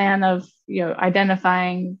Together plan of,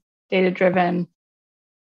 identifying data-driven,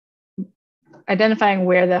 identifying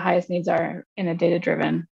where the highest needs are in a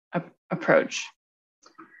data-driven approach.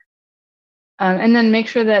 And then make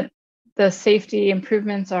sure that the safety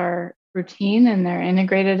improvements are routine and they're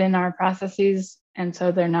integrated in our processes. And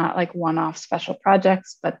so they're not like one-off special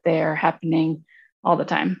projects, but they're happening all the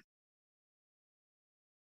time.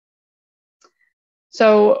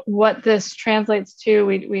 So what this translates to,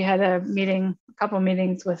 we had a couple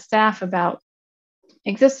meetings with staff about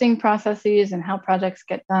existing processes and how projects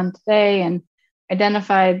get done today, and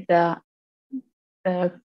identified the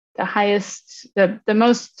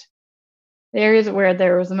areas where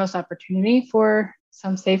there was the most opportunity for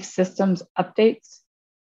some safe systems updates.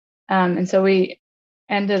 And so we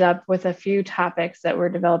ended up with a few topics that we're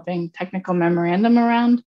developing technical memorandum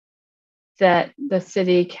around that the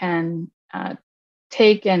city can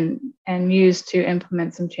take and use to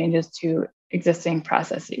implement some changes to existing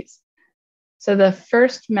processes. So the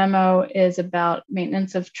first memo is about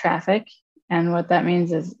maintenance of traffic. And what that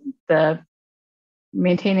means is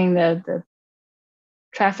maintaining the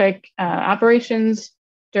traffic operations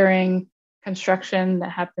during construction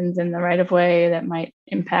that happens in the right of way that might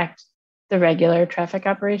impact the regular traffic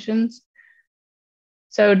operations.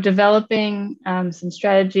 So developing some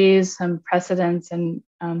strategies, some precedents, and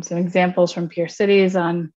some examples from peer cities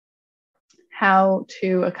on how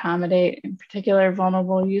to accommodate, in particular,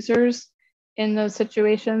 vulnerable users in those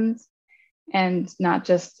situations, and not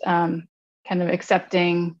just kind of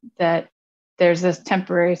accepting that there's this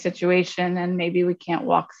temporary situation and maybe we can't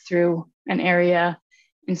walk through an area.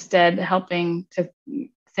 Instead, helping to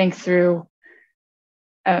think through,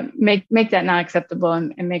 make that not acceptable,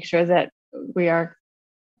 and make sure that we are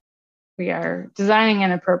designing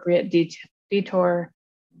an appropriate detour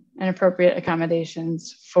and appropriate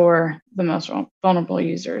accommodations for the most vulnerable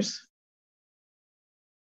users.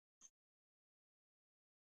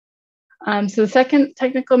 So the second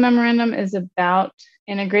technical memorandum is about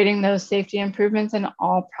integrating those safety improvements in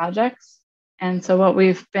all projects. And so what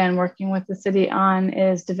we've been working with the city on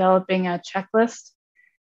is developing a checklist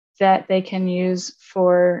that they can use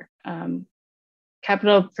for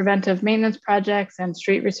capital preventive maintenance projects and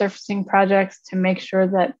street resurfacing projects to make sure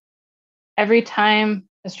that every time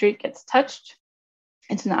a street gets touched,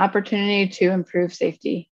 it's an opportunity to improve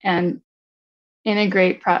safety and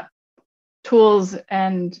integrate tools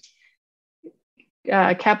and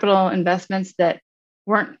capital investments that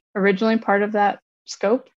weren't originally part of that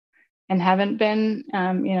scope and haven't been,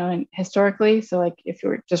 historically. So like if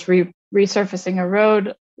you're just resurfacing a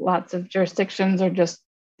road, lots of jurisdictions are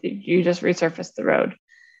you just resurface the road.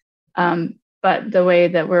 But the way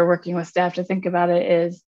that we're working with staff to think about it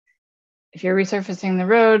is, if you're resurfacing the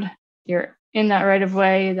road, you're in that right of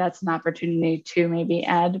way, that's an opportunity to maybe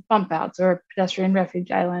add bump outs or pedestrian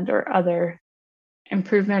refuge island or other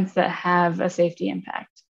improvements that have a safety impact.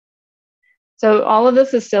 So all of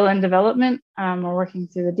this is still in development. We're working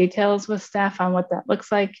through the details with staff on what that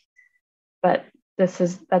looks like, but that's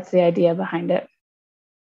the idea behind it.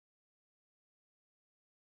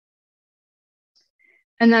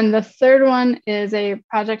 And then the third one is a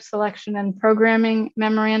project selection and programming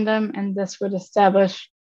memorandum, and this would establish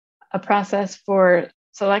a process for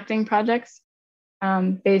selecting projects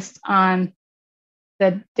based on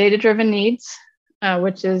the data-driven needs,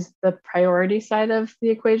 which is the priority side of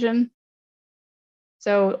the equation.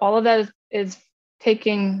 So all of that is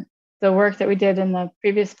taking the work that we did in the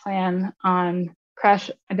previous plan on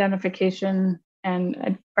crash identification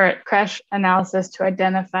or crash analysis to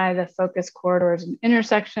identify the focus corridors and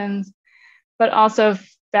intersections, but also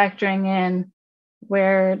factoring in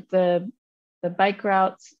where the bike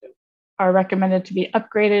routes are recommended to be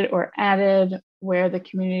upgraded or added, where the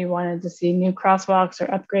community wanted to see new crosswalks or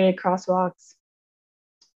upgraded crosswalks,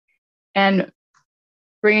 and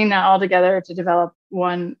bringing that all together to develop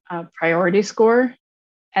one priority score,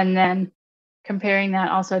 and then comparing that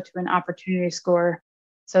also to an opportunity score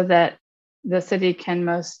so that the city can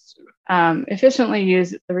most efficiently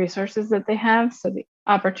use the resources that they have. So the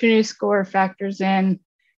opportunity score factors in,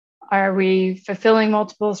 are we fulfilling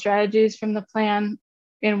multiple strategies from the plan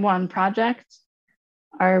in one project?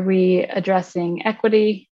 Are we addressing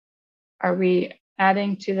equity? Are we are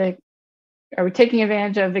we taking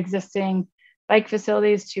advantage of existing bike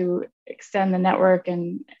facilities to extend the network,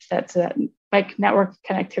 and that's a bike network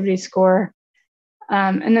connectivity score?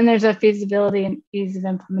 And then there's a feasibility and ease of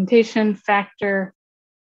implementation factor,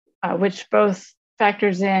 which both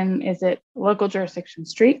factors in, is it local jurisdiction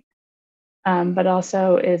street, but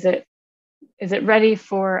also is it ready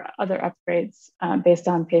for other upgrades based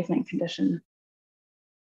on pavement condition?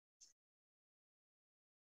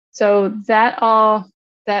 So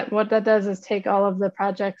what that does is take all of the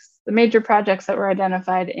projects, the major projects that were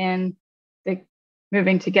identified in the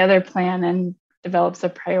Moving Together plan, and develops a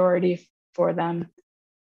priority for them.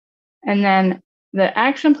 And then the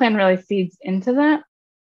action plan really feeds into that.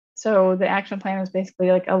 So the action plan is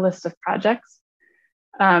basically like a list of projects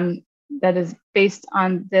that is based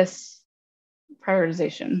on this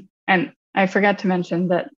prioritization. And I forgot to mention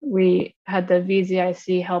that we had the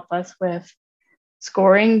VZIC help us with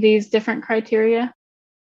scoring these different criteria.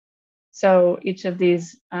 So each of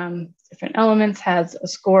these different elements has a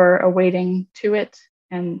score, a weighting to it.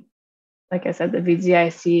 And like I said, the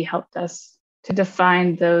VZIC helped us to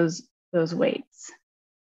define those weights.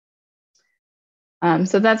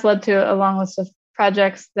 So that's led to a long list of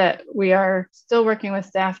projects that we are still working with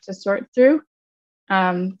staff to sort through.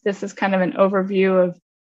 This is kind of an overview of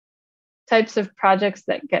types of projects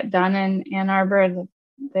that get done in Ann Arbor.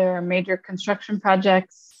 There are major construction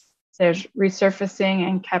projects. There's resurfacing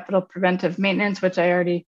and capital preventive maintenance, which I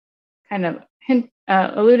already kind of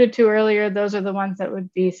alluded to earlier. Those are the ones that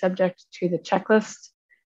would be subject to the checklist.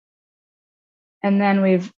 And then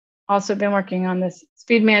we've also been working on this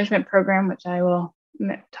speed management program, which I will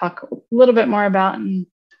talk a little bit more about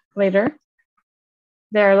later.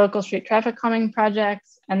 There are local street traffic calming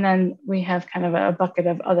projects, and then we have kind of a bucket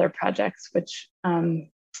of other projects, which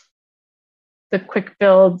the quick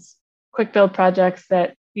build projects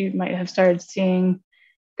that you might have started seeing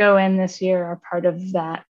go in this year are part of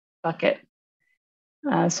that bucket.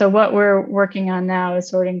 So what we're working on now is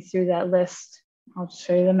sorting through that list. I'll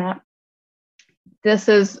show you the map. This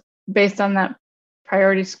is based on that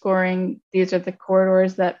priority scoring. These are the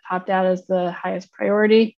corridors that popped out as the highest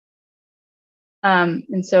priority.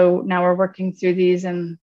 And so now we're working through these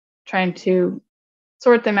and trying to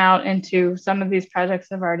sort them out into some of these projects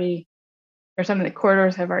have already, or some of the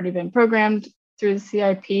corridors have already been programmed through the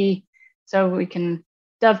CIP. So we can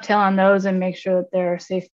dovetail on those and make sure that there are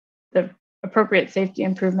the appropriate safety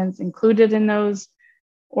improvements included in those,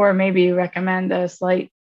 or maybe recommend a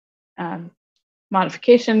slight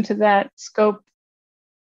modification to that scope,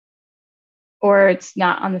 or it's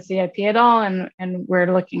not on the CIP at all. And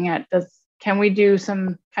we're looking at can we do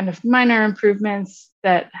some kind of minor improvements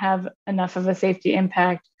that have enough of a safety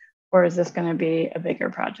impact, or is this going to be a bigger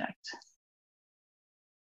project?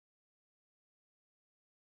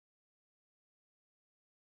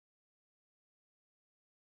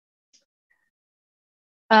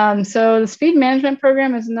 So the speed management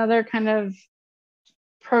program is another kind of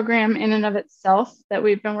program in and of itself that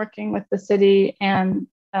we've been working with the city and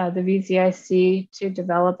the VZIC to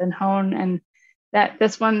develop and hone, and that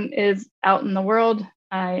this one is out in the world.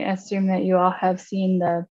 I assume that you all have seen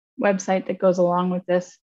the website that goes along with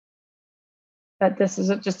this, but this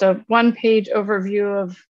is just a one-page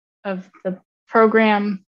overview of the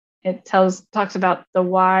program. It talks about the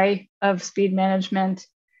why of speed management,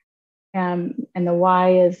 and the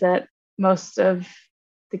why is that most of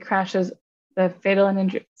the crashes, the fatal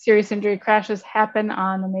and serious injury crashes, happen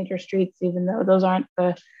on the major streets, even though those aren't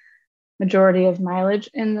the majority of mileage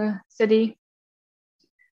in the city.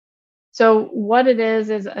 So what it is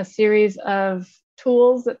a series of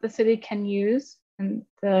tools that the city can use. And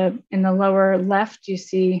in the lower left, you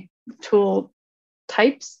see tool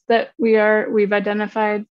types that we've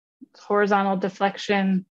identified: horizontal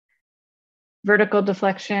deflection, vertical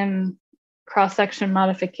deflection, cross-section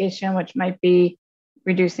modification, which might be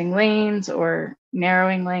reducing lanes or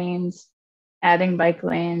narrowing lanes, adding bike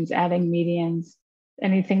lanes, adding medians,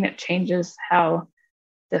 anything that changes how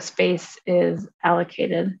the space is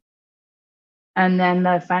allocated. And then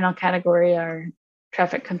the final category are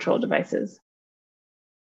traffic control devices.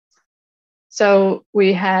 So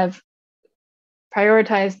we have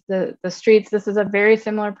prioritized the streets. This is a very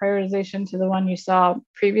similar prioritization to the one you saw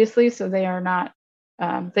previously. So they are not,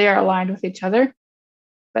 they are aligned with each other,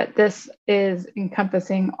 but this is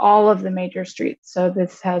encompassing all of the major streets. So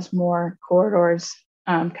this has more corridors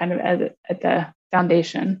kind of at the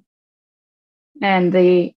foundation. And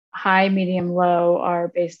the high, medium, low are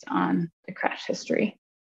based on the crash history.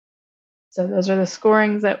 So those are the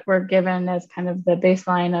scorings that were given as kind of the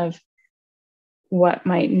baseline of what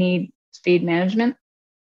might need speed management.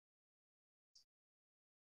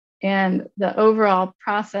 And the overall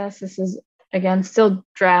process, this is again still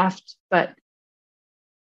draft, but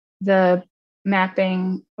the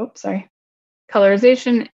mapping,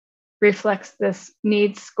 colorization reflects this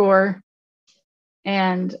needs score.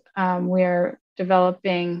 And we've developed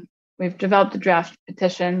a draft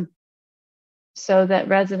petition so that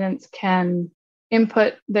residents can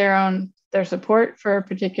input their support for a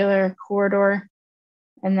particular corridor.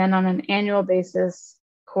 And then on an annual basis,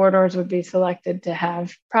 corridors would be selected to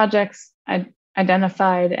have projects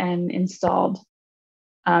identified and installed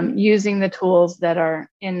using the tools that are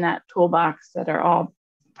in that toolbox that are all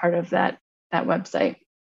part of that website.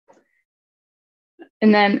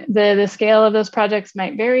 And then the scale of those projects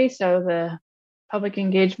might vary, so the public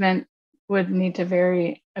engagement would need to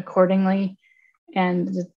vary accordingly, and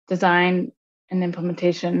the design and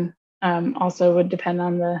implementation also would depend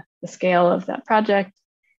on the scale of that project.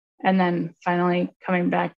 And then finally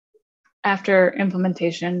coming back after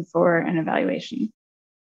implementation for an evaluation.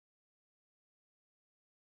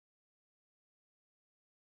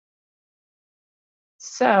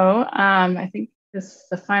 So I think this is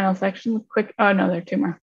the final section. Oh no, there are two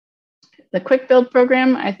more. The Quick Build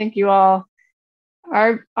program, I think you all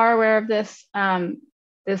are aware of this.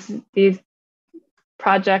 These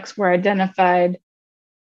projects were identified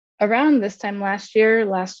around this time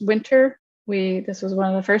last winter. This was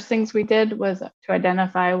one of the first things we did, was to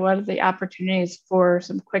identify what are the opportunities for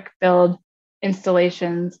some quick build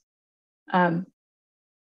installations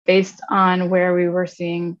based on where we were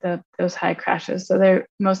seeing those high crashes. So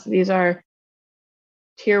most of these are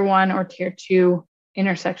tier 1 or tier 2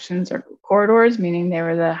 intersections or corridors, meaning they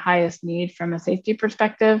were the highest need from a safety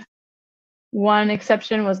perspective. One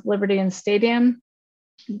exception was Liberty and Stadium.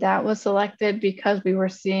 That was selected because we were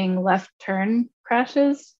seeing left turn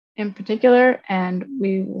crashes in particular, and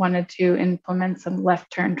we wanted to implement some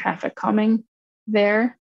left turn traffic calming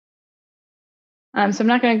there. So I'm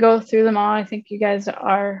not going to go through them all. I think you guys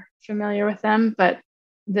are familiar with them, but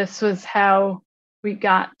this was how we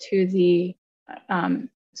got to the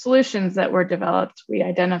solutions that were developed. We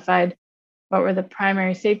identified what were the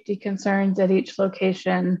primary safety concerns at each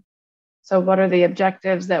location. So what are the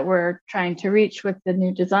objectives that we're trying to reach with the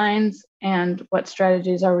new designs, and what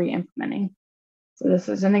strategies are we implementing? So this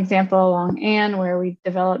is an example along Ann where we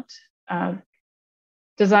developed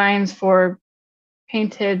designs for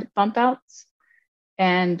painted bump outs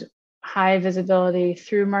and high visibility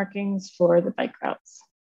through markings for the bike routes.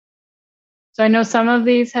 So I know some of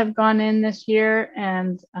these have gone in this year,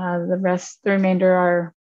 and the remainder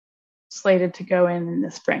are slated to go in the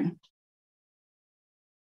spring.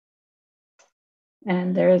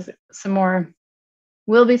 And there's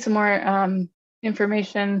will be some more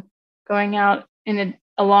information going out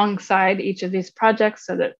alongside each of these projects,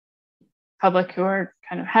 so that public who are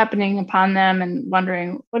kind of happening upon them and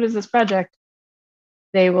wondering, what is this project?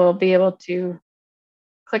 They will be able to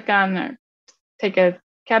click on or take a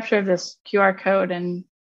capture of this QR code, and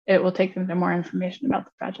it will take them to more information about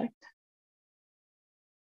the project.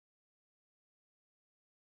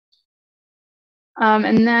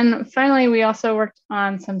 And then finally, we also worked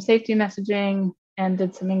on some safety messaging and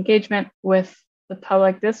did some engagement with the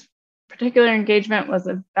public. This particular engagement was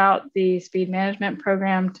about the speed management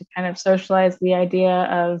program to kind of socialize the idea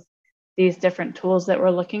of these different tools that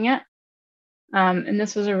we're looking at. And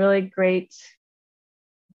this was a really great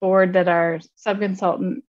board that our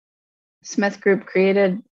sub-consultant Smith Group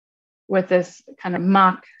created with this kind of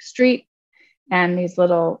mock street and these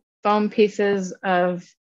little foam pieces of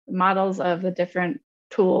models of the different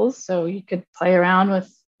tools. So you could play around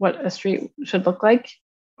with what a street should look like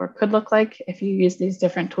or could look like if you use these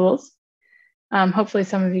different tools. Hopefully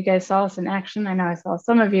some of you guys saw this in action. I know I saw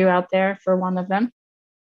some of you out there for one of them.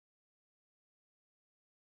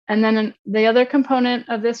 And then the other component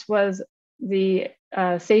of this was the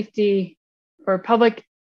safety or public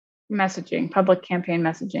messaging, public campaign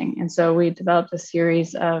messaging. And so we developed a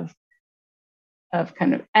series of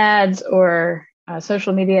kind of ads or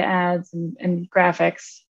social media ads and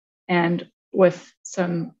graphics, and with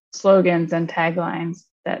some slogans and taglines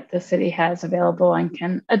that the city has available and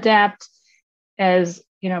can adapt as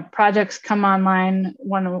projects come online.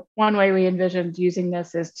 One way we envisioned using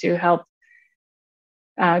this is to help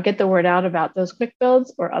get the word out about those quick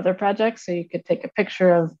builds or other projects. So you could take a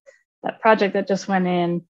picture of that project that just went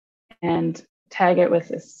in and tag it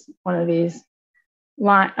with one of these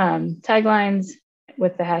taglines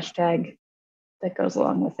with the hashtag that goes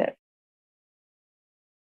along with it.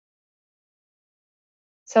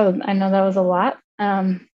 So I know that was a lot.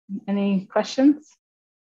 Any questions?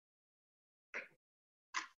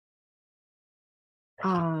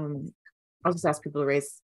 I'll just ask people to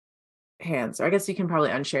raise hands. Or I guess you can probably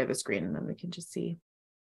unshare the screen and then we can just see.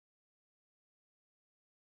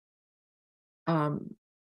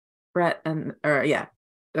 Brett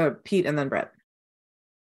Pete and then Brett.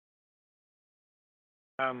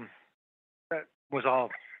 That was all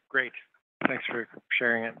great. Thanks for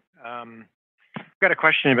sharing it. I've got a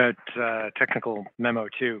question about technical memo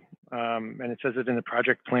too. And it says that in the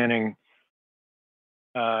project planning,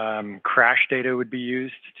 crash data would be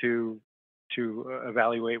used to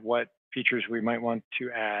evaluate what features we might want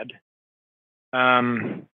to add.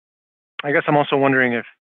 I guess I'm also wondering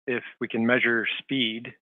if we can measure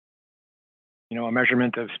speed, a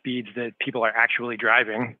measurement of speeds that people are actually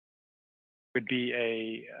driving would be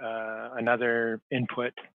another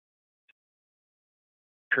input.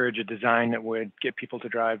 Encourage a design that would get people to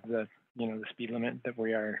drive the speed limit that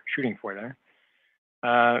we are shooting for there.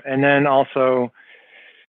 And then also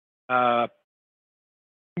a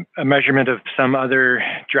measurement of some other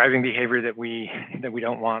driving behavior that we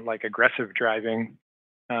don't want, like aggressive driving.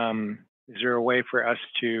 Is there a way for us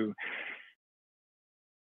to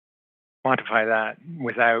quantify that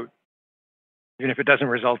without, even if it doesn't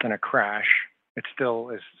result in a crash, it still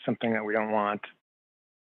is something that we don't want.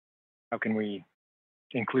 How can we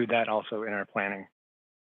include that also in our planning?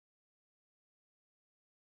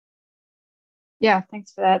 Yeah,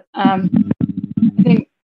 thanks for that. I think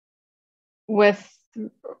with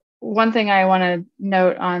one thing I want to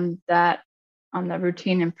note on that, on the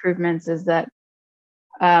routine improvements, is that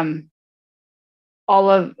all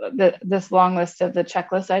of this long list of the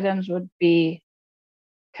checklist items would be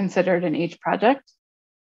considered in each project.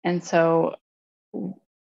 And so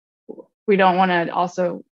we don't want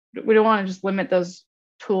to just limit those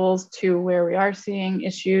tools to where we are seeing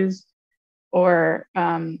issues or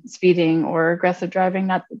speeding or aggressive driving.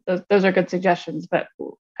 Not those are good suggestions, but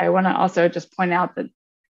I want to also just point out that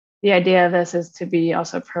the idea of this is to be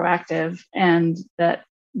also proactive, and that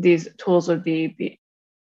these tools would be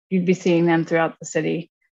you'd be seeing them throughout the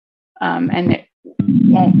city, and it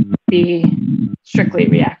won't be strictly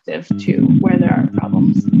reactive to where there are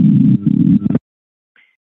problems.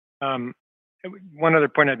 One other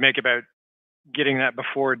point I'd make about getting that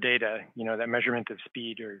before data, that measurement of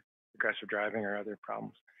speed or aggressive driving or other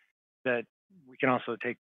problems, that we can also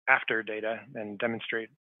take after data and demonstrate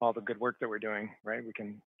all the good work that we're doing, right? We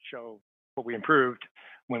can show what we improved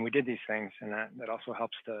when we did these things, and that also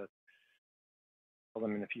helps to tell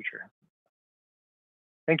them in the future.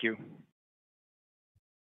 Thank you.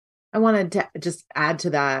 I wanted to just add to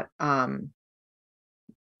that,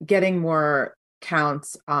 getting more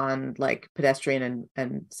counts on like pedestrian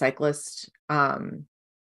and cyclist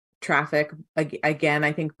traffic. Again,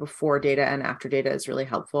 I think before data and after data is really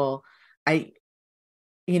helpful. I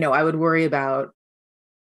would worry about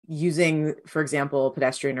using, for example,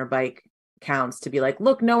 pedestrian or bike counts to be like,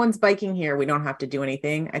 look, no one's biking here, we don't have to do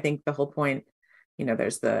anything. I think the whole point,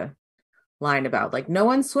 there's the line about like, no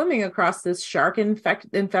one's swimming across this shark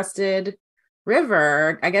infested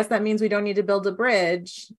river. I guess that means we don't need to build a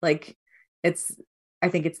bridge. Like, I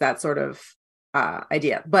think it's that sort of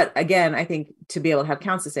idea. But again, I think to be able to have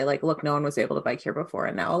counts to say like, look, no one was able to bike here before,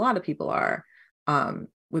 and now a lot of people are,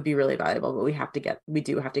 would be really valuable. But we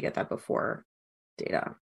do have to get that before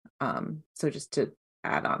data. So just to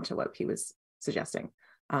add on to what P was suggesting.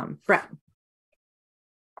 Brett.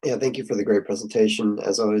 Yeah, thank you for the great presentation,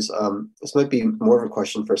 as always. This might be more of a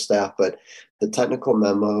question for staff, but the technical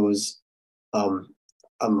memos, I'm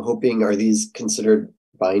hoping, are these considered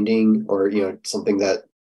binding, or something that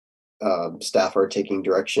staff are taking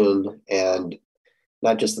direction? And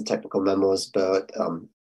not just the technical memos, but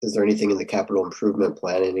is there anything in the capital improvement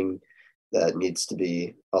planning that needs to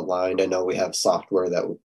be aligned? I know we have software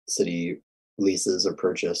that city leases or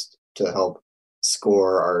purchased to help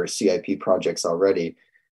score our CIP projects already.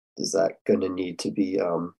 Is that going to need to be,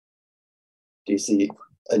 do you see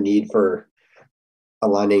a need for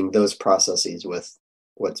aligning those processes with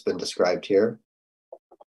what's been described here?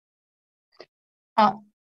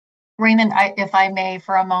 Raymond, if I may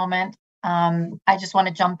for a moment, I just want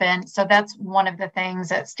to jump in. So that's one of the things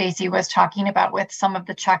that Stacy was talking about with some of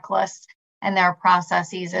the checklists and their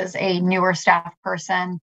processes as a newer staff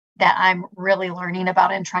person that I'm really learning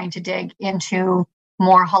about and trying to dig into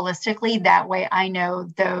more holistically. That way I know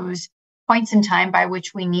those points in time by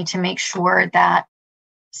which we need to make sure that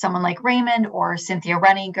someone like Raymond or Cynthia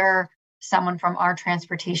Renninger, someone from our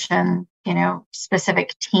transportation,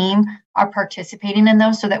 specific team, are participating in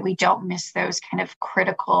those, so that we don't miss those kind of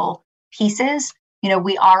critical pieces.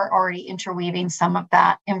 We are already interweaving some of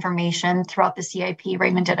that information throughout the CIP.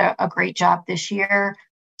 Raymond did a great job this year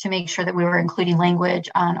to make sure that we were including language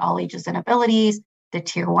on all ages and abilities, the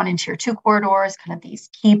tier 1 and tier 2 corridors, kind of these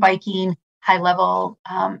key biking high level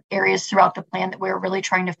areas throughout the plan that we're really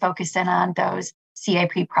trying to focus in on those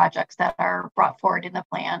CIP projects that are brought forward in the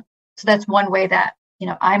plan. So that's one way that,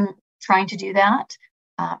 I'm trying to do that.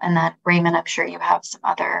 And that, Raymond, I'm sure you have some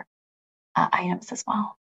other items as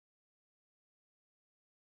well.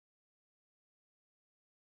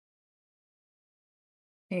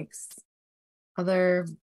 Thanks. Other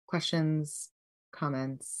questions,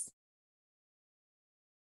 comments?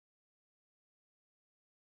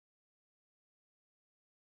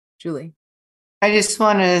 Julie. I just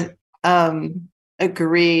want to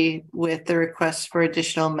agree with the request for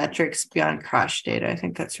additional metrics beyond crash data. I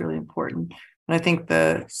think that's really important. And I think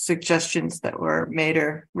the suggestions that were made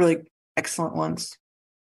are really excellent ones.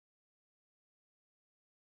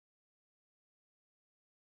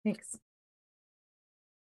 Thanks.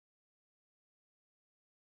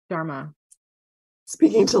 Dharma.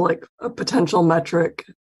 Speaking to like a potential metric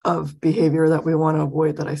of behavior that we want to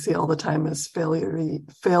avoid that I see all the time is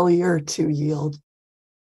failure to yield,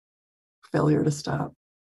 failure to stop.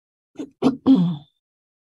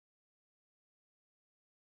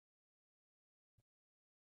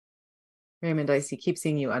 Raymond, I keep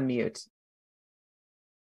seeing you unmute.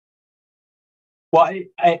 Well,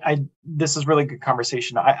 this is really good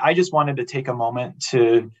conversation. I just wanted to take a moment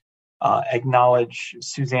to acknowledge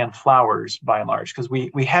Suzanne Flowers by and large, because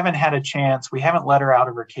we haven't had a chance, we haven't let her out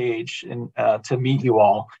of her cage to meet you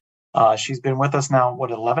all. She's been with us now,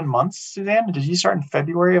 11 months, Suzanne? Did you start in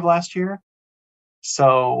February of last year?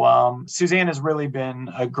 So Suzanne has really been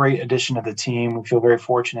a great addition to the team. We feel very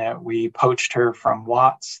fortunate. We poached her from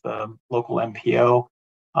Watts, the local MPO.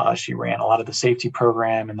 She ran a lot of the safety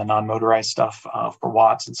program and the non-motorized stuff for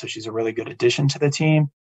Watts, and so she's a really good addition to the team.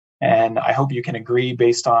 And I hope you can agree,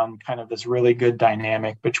 based on kind of this really good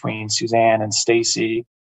dynamic between Suzanne and Stacy,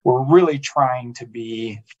 we're really trying to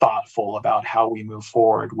be thoughtful about how we move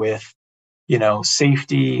forward with,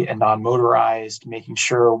 safety and non-motorized, making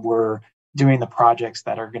sure we're doing the projects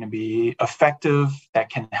that are going to be effective, that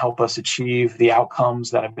can help us achieve the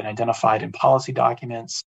outcomes that have been identified in policy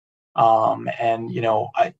documents.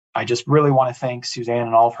 I just really want to thank Suzanne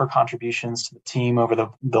and all of her contributions to the team over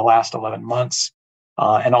the last 11 months,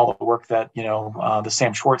 and all the work that, the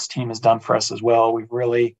Sam Schwartz team has done for us as well. We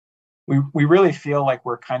really feel like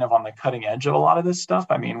we're kind of on the cutting edge of a lot of this stuff.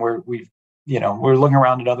 I mean, we're looking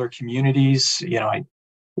around at other communities. I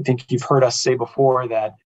think you've heard us say before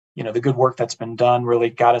that, the good work that's been done really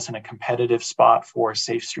got us in a competitive spot for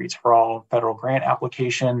Safe Streets for All federal grant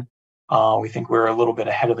application. We think we're a little bit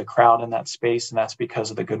ahead of the crowd in that space, and that's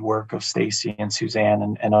because of the good work of Stacy and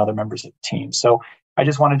Suzanne and other members of the team. So I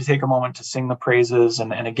just wanted to take a moment to sing the praises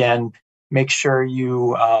and again, make sure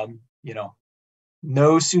you,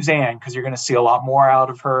 know Suzanne, because you're going to see a lot more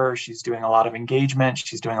out of her. She's doing a lot of engagement.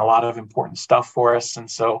 She's doing a lot of important stuff for us.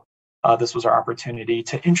 And so this was our opportunity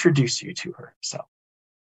to introduce you to her. So.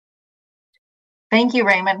 Thank you,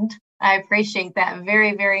 Raymond. I appreciate that.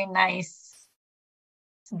 Very, very nice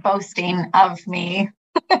boasting of me.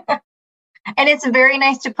 And it's very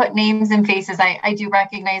nice to put names and faces. I do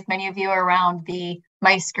recognize many of you around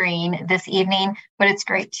my screen this evening, but it's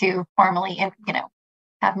great to formally,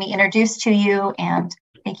 have me introduced to you, and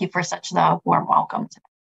thank you for such the warm welcome.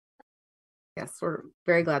 Yes, we're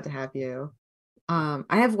very glad to have you. I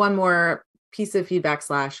have one more piece of feedback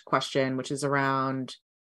 / question, which is around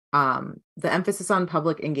the emphasis on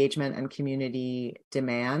public engagement and community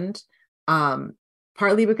demand.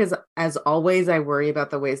 Partly because, as always, I worry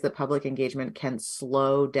about the ways that public engagement can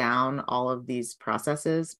slow down all of these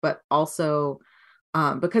processes, but also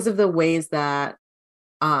because of the ways that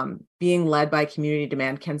being led by community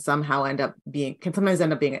demand can sometimes end up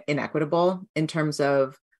being inequitable in terms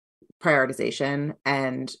of prioritization.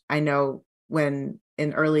 And I know when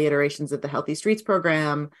in early iterations of the Healthy Streets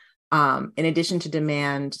program, in addition to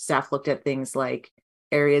demand, staff looked at things like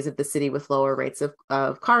areas of the city with lower rates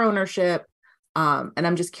of car ownership. And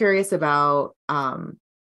I'm just curious about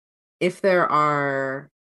if there are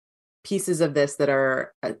pieces of this that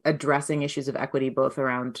are addressing issues of equity, both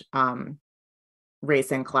around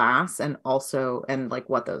race and class, and like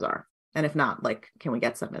what those are. And if not, like, can we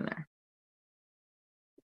get some in there?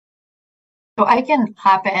 So I can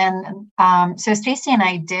hop in. So Stacy and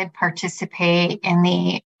I did participate in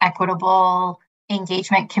the Equitable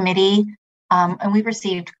Engagement Committee, and we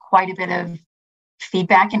received quite a bit of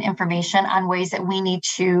feedback and information on ways that we need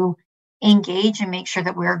to engage and make sure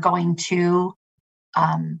that we're going to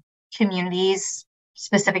communities,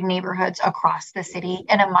 specific neighborhoods across the city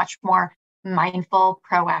in a much more mindful,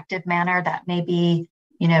 proactive manner. That may be,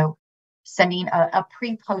 sending a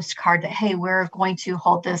pre-postcard that, hey, we're going to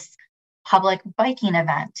hold this public biking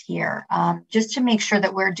event here, just to make sure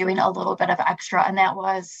that we're doing a little bit of extra. And that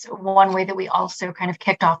was one way that we also kind of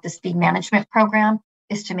kicked off the speed management program,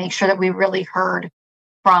 is to make sure that we really heard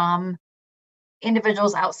from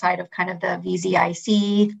individuals outside of kind of the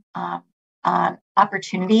VZIC on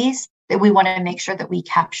opportunities that we want to make sure that we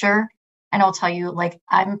capture. And I'll tell you, like,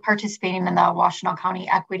 I'm participating in the Washtenaw County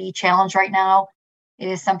Equity Challenge right now. It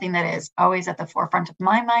is something that is always at the forefront of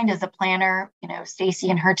my mind as a planner. Stacy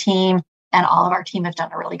and her team and all of our team have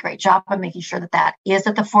done a really great job of making sure that that is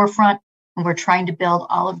at the forefront. And we're trying to build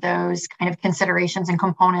all of those kind of considerations and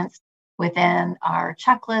components within our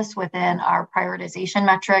checklist, within our prioritization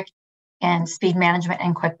metric, and speed management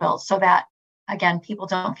and quick builds, so that, again, people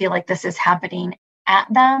don't feel like this is happening at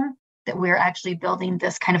them, that we're actually building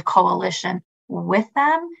this kind of coalition with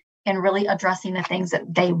them and really addressing the things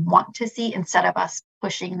that they want to see, instead of us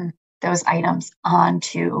pushing those items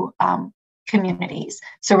onto communities.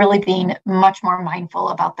 So really being much more mindful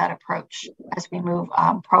about that approach as we move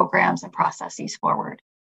programs and processes forward.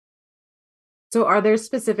 So are there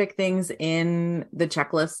specific things in the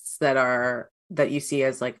checklists that you see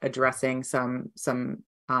as like addressing some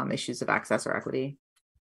issues of access or equity?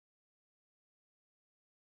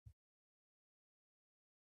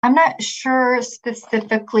 I'm not sure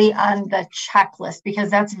specifically on the checklist because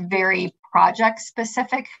that's very project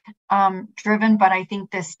specific driven, but I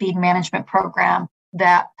think the speed management program,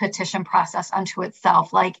 that petition process unto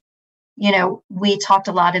itself, like, you know, we talked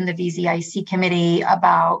a lot in the VZIC committee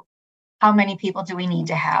about how many people do we need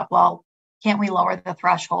to have? Well, can't we lower the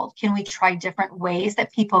threshold? Can we try different ways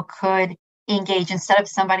that people could engage instead of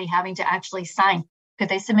somebody having to actually sign? Could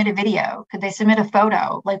they submit a video? Could they submit a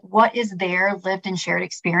photo? Like, what is their lived and shared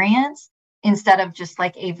experience instead of just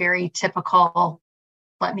like a very typical,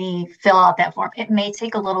 let me fill out that form. It may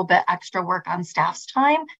take a little bit extra work on staff's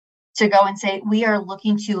time to go and say, we are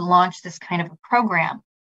looking to launch this kind of a program.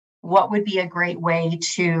 What would be a great way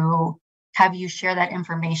to have you share that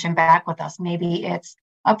information back with us? Maybe it's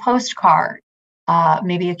a postcard,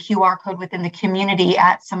 maybe a QR code within the community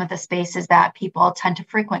at some of the spaces that people tend to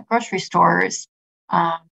frequent, grocery stores,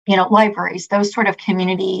 you know, libraries, those sort of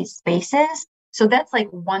community spaces. So that's like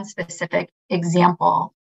one specific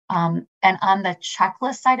example. And on the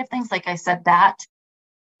checklist side of things, like I said, that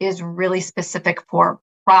is really specific for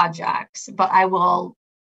projects, but I will,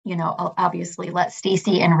 you know, I'll obviously let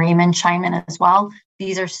Stacy and Raymond chime in as well.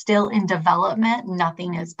 These are still in development.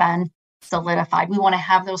 Nothing has been solidified. We want to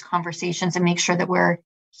have those conversations and make sure that we're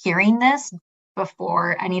hearing this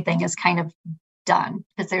before anything is kind of done,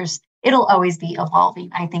 because it'll always be evolving,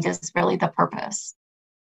 I think, is really the purpose.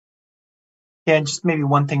 Yeah, and just maybe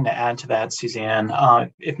one thing to add to that, Suzanne.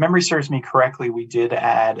 If memory serves me correctly, we did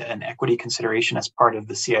add an equity consideration as part of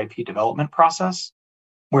the CIP development process,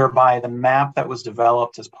 whereby the map that was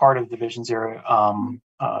developed as part of the Vision Zero,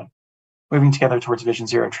 moving together towards Vision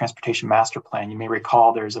Zero Transportation Master Plan, you may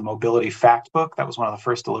recall there's a mobility fact book that was one of the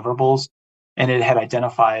first deliverables, and it had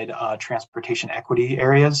identified transportation equity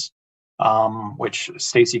areas, which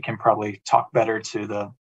Stacy can probably talk better to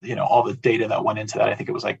the, you know, all the data that went into that. I think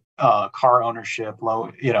it was like car ownership, low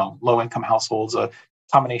income households, a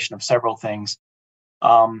combination of several things.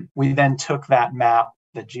 We then took that map,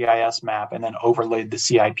 the GIS map, and then overlaid the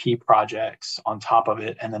CIP projects on top of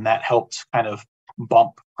it. And then that helped kind of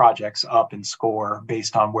bump projects up in score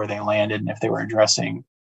based on where they landed and if they were addressing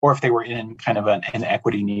or if they were in kind of an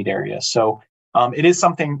equity need area. So it is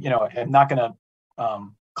something, you know, I'm not going to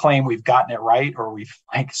claim we've gotten it right or we've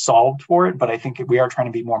like solved for it, but I think we are trying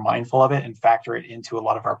to be more mindful of it and factor it into a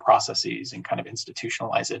lot of our processes and kind of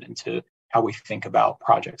institutionalize it into how we think about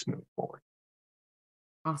projects moving forward.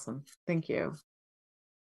 Awesome. Thank you.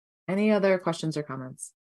 Any other questions or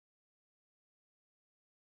comments?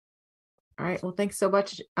 All right. Well, thanks so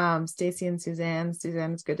much, Stacy and Suzanne.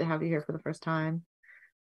 Suzanne, it's good to have you here for the first time.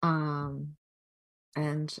 And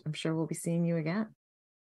I'm sure we'll be seeing you again.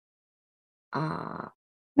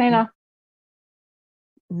 I know.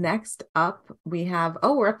 Next up, we have,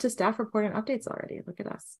 we're up to staff report and updates already. Look at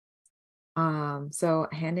us. So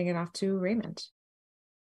handing it off to Raymond.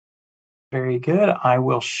 Very good. I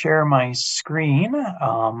will share my screen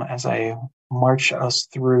as I march us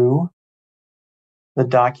through the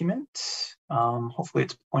document. Hopefully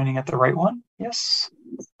it's pointing at the right one. Yes.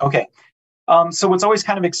 Okay. So what's always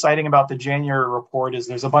kind of exciting about the January report is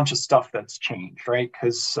there's a bunch of stuff that's changed, right?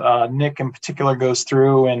 Because Nick in particular goes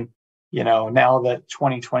through and, you know, now that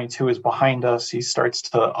 2022 is behind us, he starts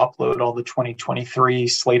to upload all the 2023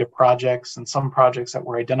 slate of projects and some projects that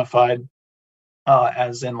were identified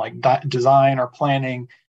as in like design or planning,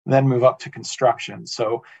 then move up to construction.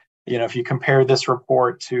 So, you know, if you compare this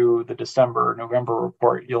report to the November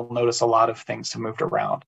report, you'll notice a lot of things have moved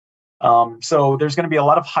around. So there's going to be a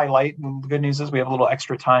lot of highlight. And the good news is we have a little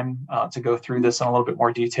extra time to go through this in a little bit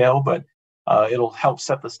more detail, but it'll help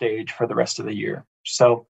set the stage for the rest of the year.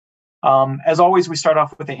 So as always, we start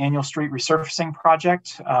off with the annual street resurfacing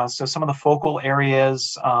project. So some of the focal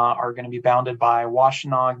areas are going to be bounded by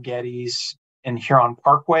Washtenaw, Geddes, and Huron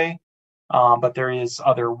Parkway, but there is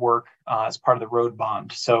other work as part of the road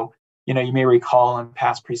bond. So, you know, you may recall in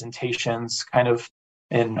past presentations, kind of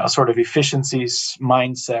in a sort of efficiencies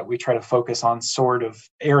mindset, we try to focus on sort of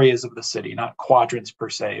areas of the city, not quadrants per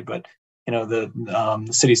se, but, you know, the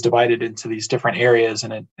city's divided into these different areas,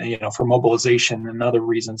 and it, you know, for mobilization and other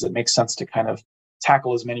reasons, it makes sense to kind of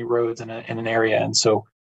tackle as many roads in an area. And so,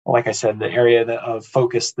 like I said, the area of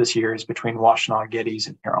focus this year is between Washtenaw, Geddes,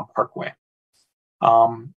 and Huron Parkway.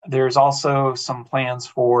 There's also some plans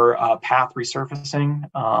for path resurfacing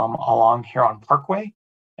along Huron Parkway.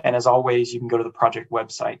 And as always, you can go to the project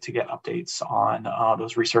website to get updates on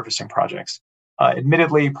those resurfacing projects.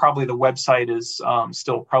 Admittedly, probably the website is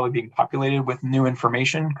still probably being populated with new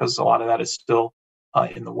information because a lot of that is still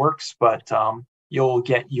in the works, but you'll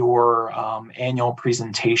get your annual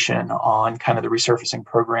presentation on kind of the resurfacing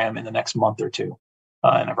program in the next month or two.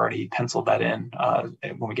 And I've already penciled that in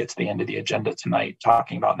when we get to the end of the agenda tonight,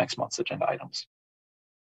 talking about next month's agenda items.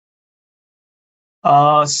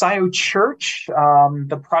 Scioto Church,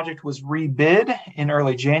 the project was rebid in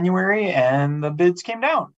early January and the bids came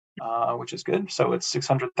down, which is good. So it's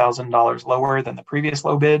 $600,000 lower than the previous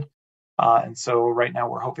low bid. And so right now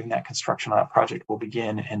we're hoping that construction on that project will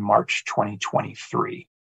begin in March 2023.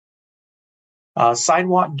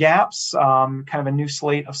 Sidewalk gaps, kind of a new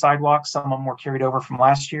slate of sidewalks. Some of them were carried over from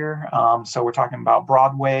last year. So we're talking about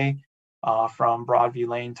Broadway from Broadview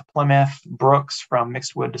Lane to Plymouth, Brooks from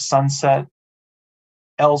Mixedwood to Sunset,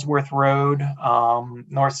 Ellsworth Road,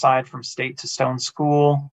 north side from State to Stone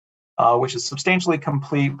School, which is substantially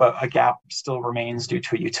complete, but a gap still remains due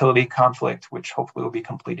to a utility conflict, which hopefully will be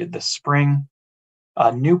completed this spring.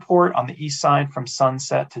 Newport on the east side from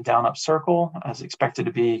Sunset to Downup Circle is expected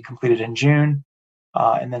to be completed in June.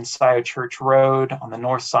 And then Scioto Church Road on the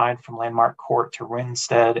north side from Landmark Court to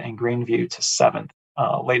Winstead and Greenview to 7th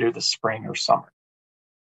later this spring or summer.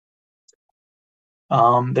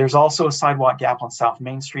 There's also a sidewalk gap on South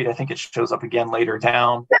Main Street. I think it shows up again later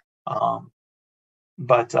down.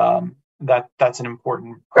 That's an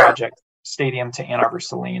important project, Stadium to Ann Arbor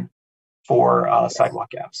Saline, for sidewalk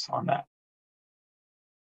gaps on that.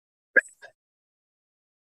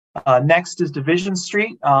 Next is Division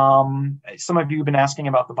Street. Some of you have been asking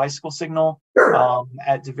about the bicycle signal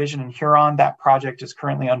at Division and Huron. That project is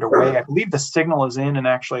currently underway. I believe the signal is in and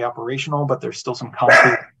actually operational, but there's still some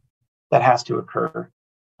concrete that has to occur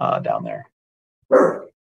down there.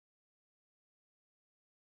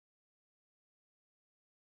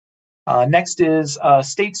 Next is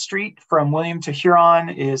State Street from William to Huron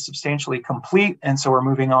is substantially complete. And so we're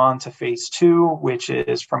moving on to phase 2, which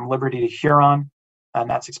is from Liberty to Huron. And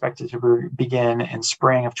that's expected to begin in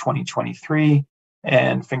spring of 2023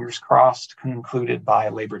 and fingers crossed concluded by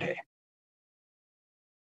Labor Day.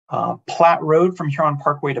 Platte Road from Huron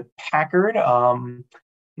Parkway to Packard.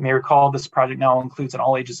 You may recall this project now includes an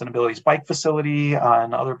all ages and abilities bike facility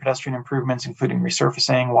and other pedestrian improvements, including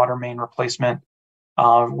resurfacing, water main replacement.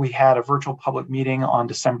 We had a virtual public meeting on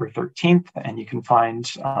December 13th, and you can find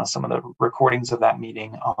some of the recordings of that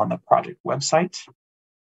meeting on the project website.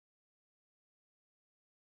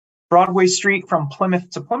 Broadway Street from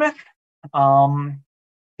Plymouth to Plymouth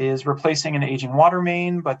is replacing an aging water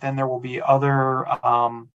main, but then there will be other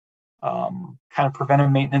kind of preventive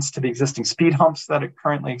maintenance to the existing speed humps that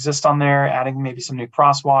currently exist on there, adding maybe some new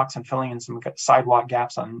crosswalks and filling in some sidewalk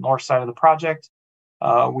gaps on the north side of the project.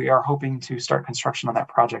 We are hoping to start construction on that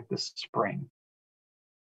project this spring.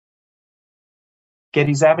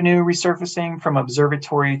 Geddes Avenue resurfacing from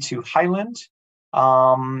Observatory to Highland.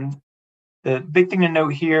 The big thing to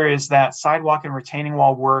note here is that sidewalk and retaining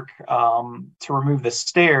wall work to remove the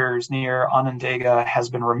stairs near Onondaga has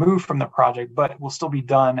been removed from the project, but will still be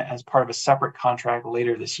done as part of a separate contract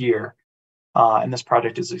later this year. And this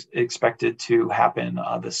project is expected to happen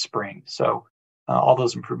this spring. So all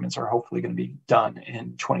those improvements are hopefully going to be done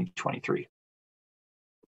in 2023.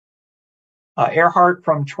 Earhart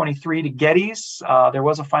from 23 to Geddes. There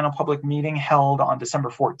was a final public meeting held on December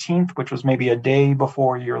 14th, which was maybe a day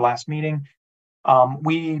before your last meeting.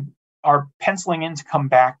 We are penciling in to come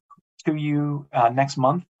back to you next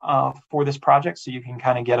month for this project, so you can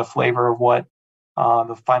kind of get a flavor of what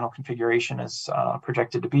the final configuration is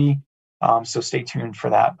projected to be. So stay tuned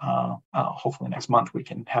for that. Hopefully next month we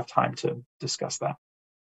can have time to discuss that.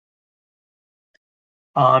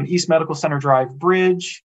 East Medical Center Drive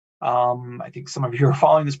Bridge. I think some of you are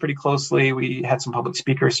following this pretty closely. We had some public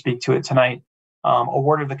speakers speak to it tonight.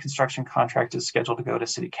 Award of the construction contract is scheduled to go to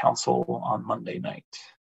City Council on Monday night.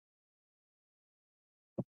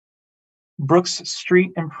 Brooks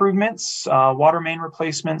Street improvements, water main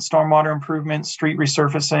replacement, stormwater improvements, street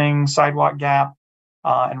resurfacing, sidewalk gap,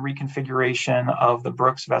 and reconfiguration of the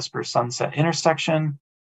Brooks Vesper Sunset intersection.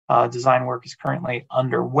 Design work is currently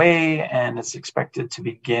underway and it's expected to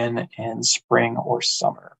begin in spring or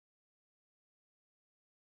summer.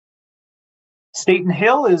 Staten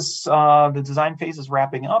Hill is, the design phase is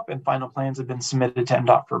wrapping up and final plans have been submitted to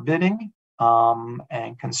MDOT for bidding,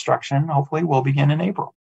 and construction hopefully will begin in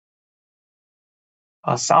April.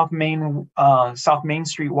 South Main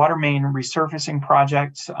Street water main resurfacing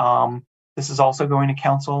project. This is also going to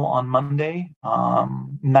council on Monday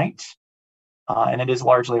night, and it is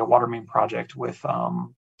largely a water main project with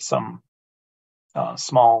some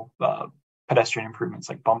small pedestrian improvements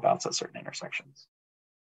like bump outs at certain intersections.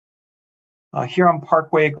 Huron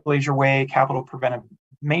Parkway, Glacier Way, capital preventive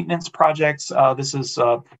maintenance projects. This is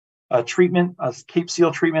a treatment, a Cape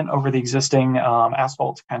Seal treatment over the existing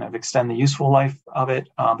asphalt to kind of extend the useful life of it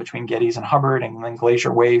between Geddes and Hubbard, and then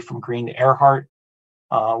Glacier Way from Green to Earhart.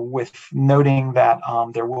 with noting that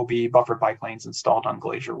there will be buffered bike lanes installed on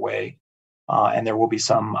Glacier Way, and there will be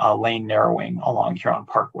some lane narrowing along Huron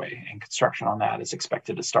Parkway, and construction on that is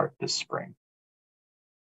expected to start this spring.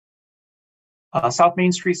 South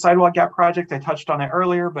Main Street Sidewalk Gap Project, I touched on it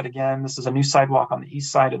earlier, but again, this is a new sidewalk on the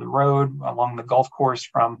east side of the road along the golf course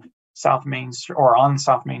from South Main or on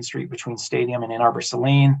South Main Street between Stadium and Ann Arbor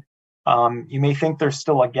Saline. You may think there's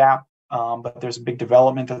still a gap, but there's a big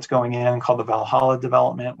development that's going in called the Valhalla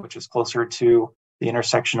development, which is closer to the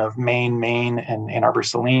intersection of Main, and Ann Arbor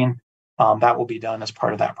Saline. That will be done as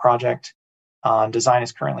part of that project. Design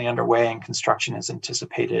is currently underway and construction is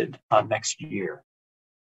anticipated next year.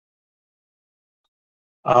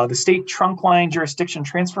 The state trunk line jurisdiction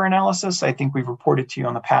transfer analysis, I think we've reported to you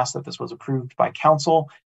in the past that this was approved by council.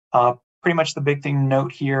 Pretty much the big thing to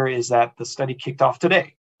note here is that the study kicked off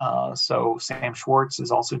today. So Sam Schwartz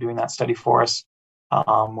is also doing that study for us.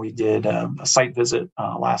 We did a site visit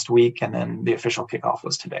last week, and then the official kickoff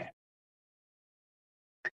was today.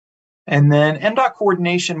 And then MDOT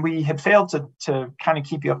coordination, we had failed to kind of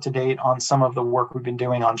keep you up to date on some of the work we've been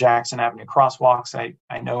doing on Jackson Avenue crosswalks.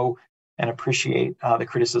 I know and appreciate the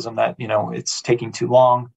criticism that, it's taking too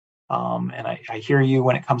long. And I hear you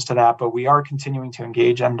when it comes to that, but we are continuing to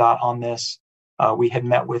engage MDOT on this. We had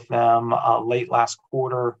met with them late last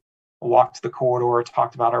quarter, walked the corridor,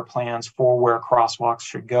 talked about our plans for where crosswalks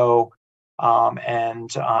should go. And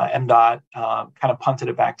MDOT kind of punted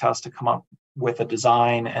it back to us to come up with a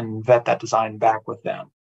design and vet that design back with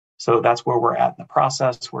them. So that's where we're at in the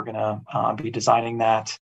process. We're going to be designing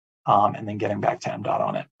that and then getting back to MDOT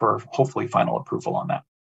on it for hopefully final approval on that.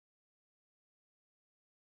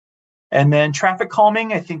 And then traffic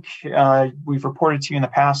calming, I think we've reported to you in the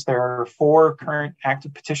past, there are 4 current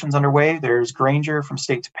active petitions underway. There's Granger from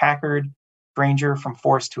State to Packard, Granger from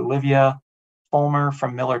Forest to Olivia, Fulmer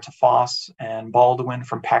from Miller to Foss, and Baldwin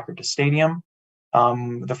from Packard to Stadium.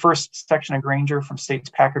 The first section of Granger from State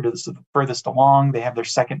to Packard is the furthest along. They have their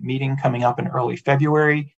second meeting coming up in early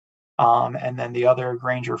February. And then the other,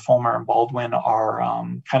 Granger, Fulmer, and Baldwin, are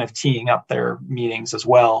kind of teeing up their meetings as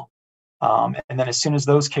well. And then as soon as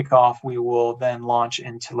those kick off, we will then launch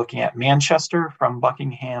into looking at Manchester from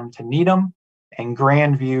Buckingham to Needham and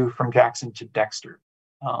Grandview from Jackson to Dexter.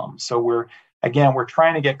 So we're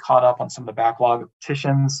trying to get caught up on some of the backlog of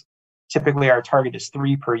petitions. Typically, our target is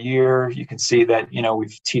 3 per year. You can see that,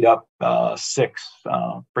 we've teed up 6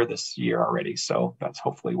 for this year already. So that's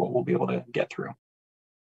hopefully what we'll be able to get through.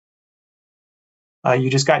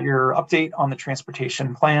 You just got your update on the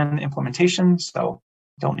transportation plan implementation, so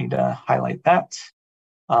don't need to highlight that.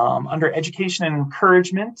 Under education and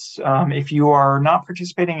encouragement, if you are not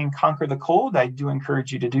participating in Conquer the Cold, I do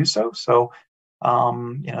encourage you to do so. So,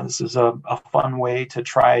 this is a fun way to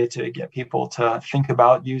try to get people to think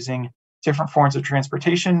about using different forms of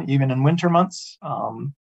transportation, even in winter months.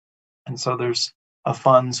 And so there's a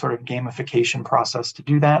fun sort of gamification process to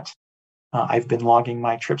do that. I've been logging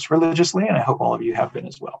my trips religiously, and I hope all of you have been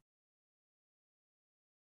as well.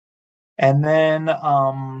 And then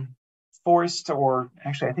Forrest, or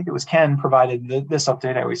actually I think it was Ken, provided this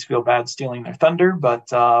update. I always feel bad stealing their thunder, but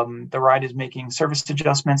the ride is making service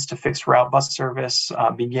adjustments to fixed route bus service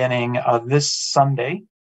beginning this Sunday.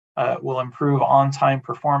 It will improve on-time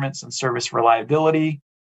performance and service reliability.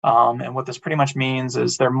 And what this pretty much means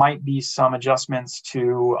is there might be some adjustments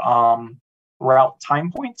to route time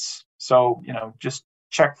points. So, just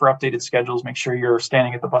check for updated schedules, make sure you're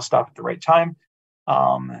standing at the bus stop at the right time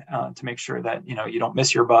to make sure that, you don't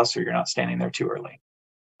miss your bus or you're not standing there too early.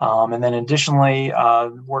 And then additionally,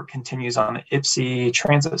 work continues on the Ypsi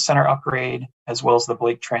Transit Center upgrade, as well as the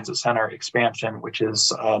Blake Transit Center expansion, which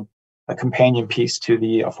is a companion piece to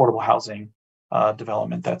the affordable housing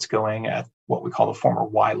development that's going at what we call the former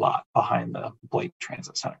Y lot behind the Blake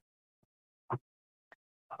Transit Center.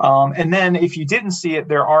 And then if you didn't see it,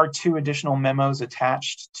 there are 2 additional memos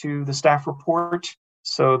attached to the staff report.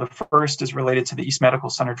 So the first is related to the East Medical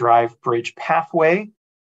Center Drive Bridge pathway.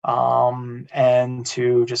 And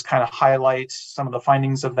to just kind of highlight some of the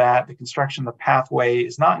findings of that, the construction of the pathway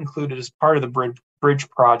is not included as part of the bridge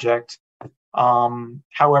project.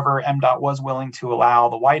 However, MDOT was willing to allow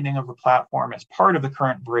the widening of the platform as part of the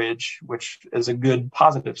current bridge, which is a good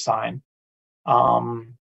positive sign.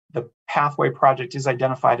 The pathway project is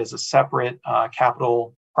identified as a separate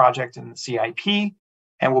capital project in the CIP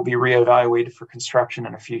and will be reevaluated for construction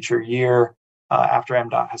in a future year after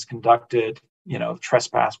MDOT has conducted,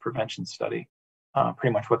 trespass prevention study.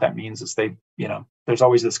 Pretty much what that means is there's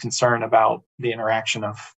always this concern about the interaction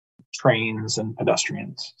of trains and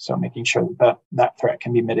pedestrians. So making sure that threat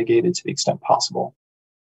can be mitigated to the extent possible.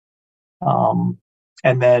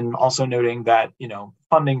 And then also noting that,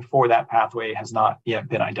 funding for that pathway has not yet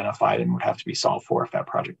been identified and would have to be solved for if that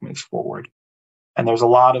project moves forward. And there's a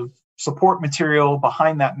lot of support material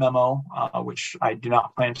behind that memo, which I do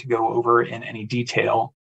not plan to go over in any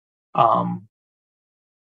detail. But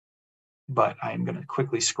I'm going to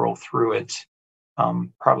quickly scroll through it.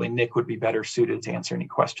 Probably Nick would be better suited to answer any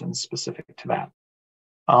questions specific to that.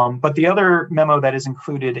 But the other memo that is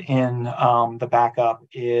included in the backup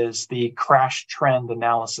is the crash trend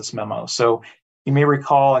analysis memo. So you may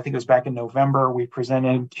recall, I think it was back in November, we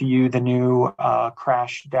presented to you the new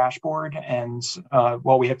crash dashboard. And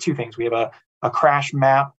we have two things. We have a crash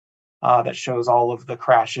map that shows all of the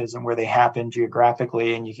crashes and where they happen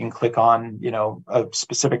geographically. And you can click on, a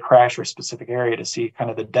specific crash or a specific area to see kind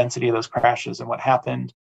of the density of those crashes and what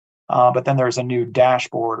happened. But then there's a new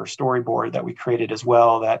dashboard or storyboard that we created as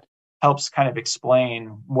well that helps kind of explain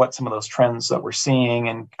what some of those trends that we're seeing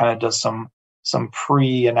and kind of does some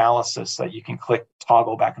pre-analysis that you can click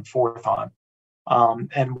toggle back and forth on.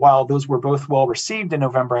 And while those were both well received in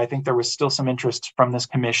November, I think there was still some interest from this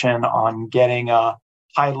commission on getting a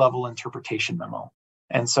high-level interpretation memo.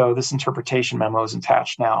 And so this interpretation memo is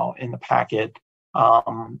attached now in the packet.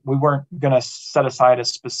 We weren't going to set aside a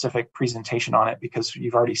specific presentation on it because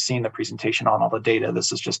you've already seen the presentation on all the data.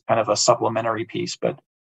 This is just kind of a supplementary piece, but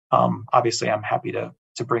obviously I'm happy to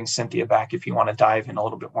bring Cynthia back if you want to dive in a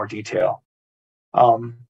little bit more detail.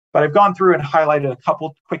 But I've gone through and highlighted a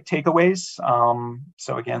couple quick takeaways.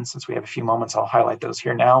 So again, since we have a few moments, I'll highlight those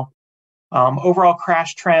here now. Overall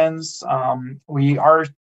crash trends, we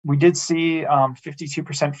did see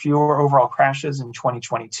 52% fewer overall crashes in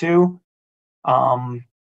 2022.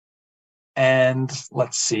 And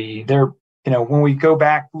let's see, when we go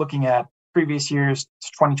back looking at previous years,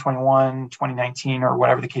 2021, 2019, or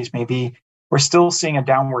whatever the case may be, we're still seeing a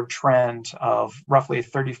downward trend of roughly a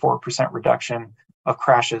 34% reduction of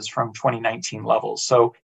crashes from 2019 levels.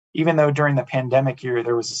 So even though during the pandemic year,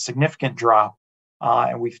 there was a significant drop,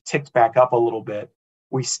 and we've ticked back up a little bit,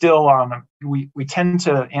 we still, we tend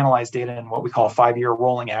to analyze data in what we call a 5-year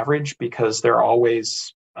rolling average because there are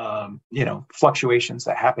always fluctuations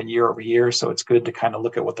that happen year over year. So it's good to kind of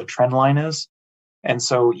look at what the trend line is. And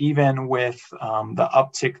so even with the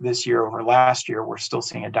uptick this year over last year, we're still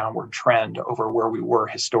seeing a downward trend over where we were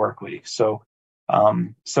historically. So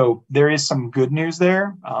there is some good news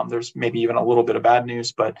there. There's maybe even a little bit of bad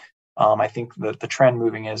news, but I think that the trend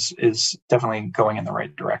moving is definitely going in the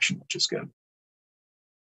right direction, which is good.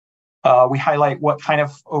 We highlight what kind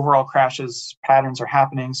of overall crashes patterns are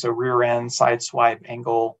happening. So rear end, side swipe,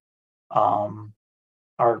 angle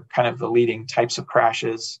are kind of the leading types of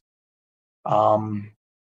crashes. When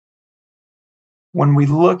we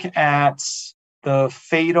look at the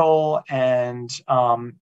fatal and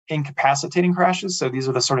incapacitating crashes, so these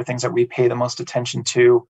are the sort of things that we pay the most attention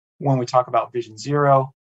to when we talk about Vision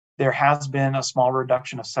Zero, there has been a small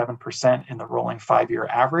reduction of 7% in the rolling 5-year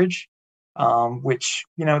average. Which,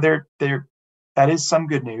 that is some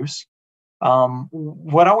good news.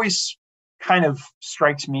 What always kind of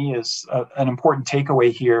strikes me as an important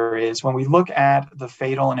takeaway here is when we look at the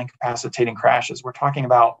fatal and incapacitating crashes, we're talking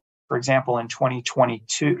about, for example, in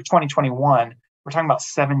 2021, we're talking about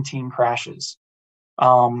 17 crashes.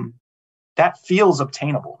 That feels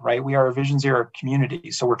obtainable, right? We are a Vision Zero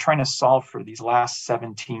community, so we're trying to solve for these last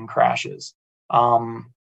 17 crashes.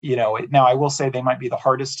 Now I will say they might be the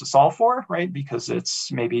hardest to solve for, right? Because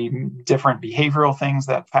it's maybe different behavioral things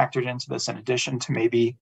that factored into this in addition to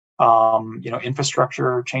maybe,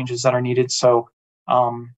 infrastructure changes that are needed. So,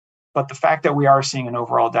 but the fact that we are seeing an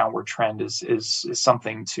overall downward trend is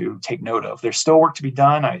something to take note of. There's still work to be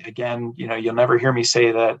done. You'll never hear me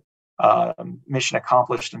say that mission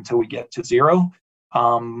accomplished until we get to zero.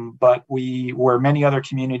 But where many other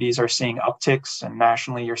communities are seeing upticks, and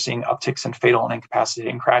nationally you're seeing upticks in fatal and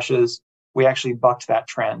incapacitating crashes, we actually bucked that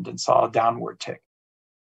trend and saw a downward tick.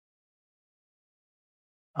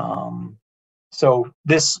 So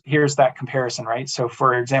here's that comparison, right? So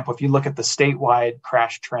for example, if you look at the statewide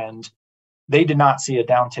crash trend, they did not see a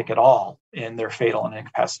downtick at all in their fatal and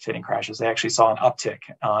incapacitating crashes. They actually saw an uptick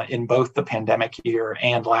in both the pandemic year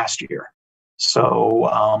and last year.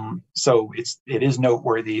 So it is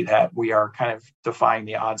noteworthy that we are kind of defying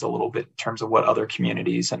the odds a little bit in terms of what other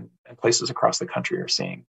communities and places across the country are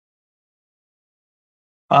seeing.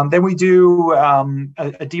 Then we do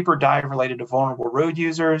a deeper dive related to vulnerable road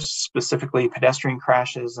users, specifically pedestrian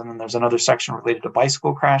crashes, and then there's another section related to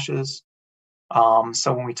bicycle crashes.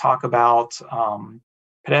 So when we talk about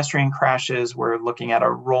pedestrian crashes, we're looking at a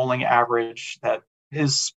rolling average that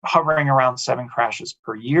is hovering around 7 crashes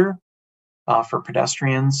per year. For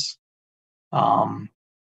pedestrians.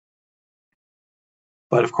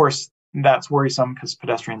 But of course, that's worrisome because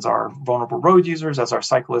pedestrians are vulnerable road users, as are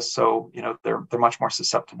cyclists. So, they're much more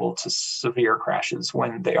susceptible to severe crashes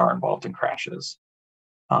when they are involved in crashes.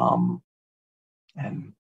 And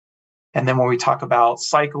then when we talk about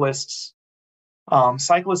cyclists,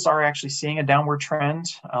 cyclists are actually seeing a downward trend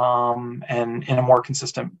and in a more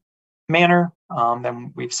consistent manner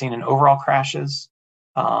than we've seen in overall crashes.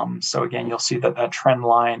 So again, you'll see that trend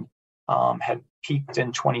line had peaked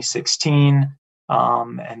in 2016.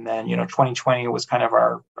 And then, 2020 was kind of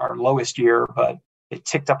our lowest year, but it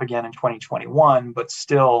ticked up again in 2021, but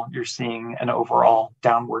still you're seeing an overall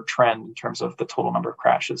downward trend in terms of the total number of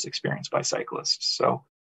crashes experienced by cyclists. So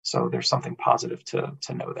there's something positive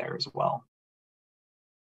to know there as well.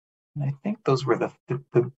 And I think those were the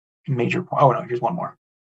major points. Oh no, here's one more.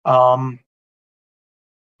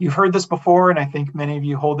 You've heard this before, and I think many of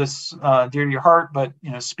you hold this dear to your heart, but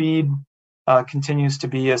speed continues to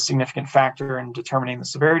be a significant factor in determining the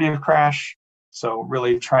severity of crash. So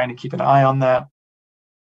really trying to keep an eye on that.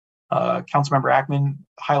 Councilmember Ackman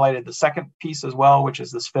highlighted the second piece as well, which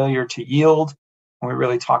is this failure to yield. When we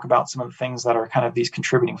really talk about some of the things that are kind of these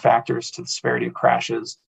contributing factors to the severity of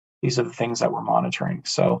crashes, these are the things that we're monitoring.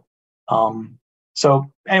 So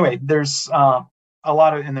anyway, there's a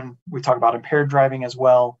lot of, and then we talk about impaired driving as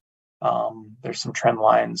well. There's some trend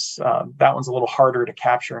lines. That one's a little harder to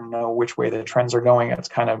capture and know which way the trends are going. It's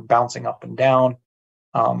kind of bouncing up and down.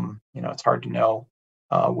 It's hard to know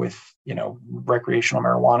with, recreational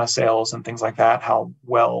marijuana sales and things like that, how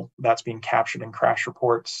well that's being captured in crash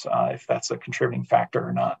reports, if that's a contributing factor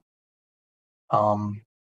or not.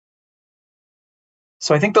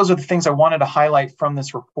 So I think those are the things I wanted to highlight from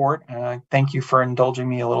this report. Thank you for indulging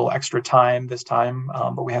me a little extra time this time,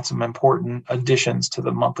 but we had some important additions to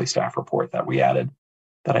the monthly staff report that we added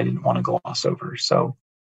that I didn't want to gloss over. So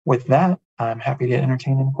with that, I'm happy to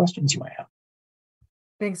entertain any questions you might have.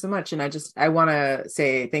 Thanks so much. And I want to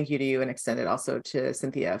say thank you to you and extend it also to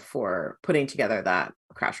Cynthia for putting together that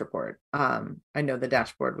crash report. I know the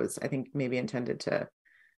dashboard was, I think, maybe intended to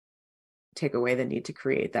take away the need to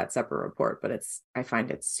create that separate report, but I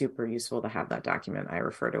find it super useful to have that document. I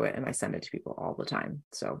refer to it and I send it to people all the time.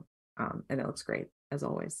 So, and it looks great as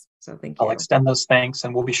always. So thank you. I'll extend those thanks,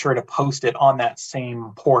 and we'll be sure to post it on that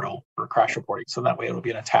same portal for crash reporting. So that way it'll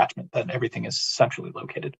be an attachment that everything is centrally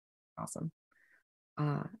located. Awesome.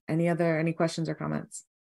 Any questions or comments?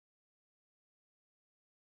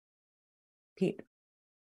 Pete.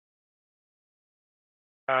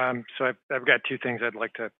 So I've got two things I'd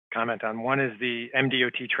like to comment on. One is the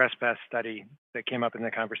MDOT trespass study that came up in the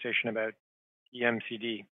conversation about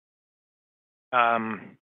EMCD.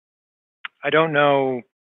 I don't know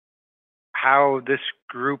how this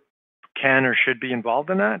group can or should be involved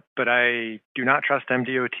in that, but I do not trust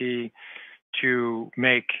MDOT to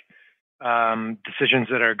make decisions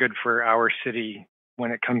that are good for our city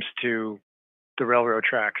when it comes to the railroad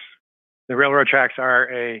tracks. The railroad tracks are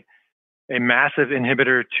a massive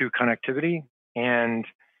inhibitor to connectivity, and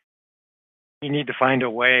we need to find a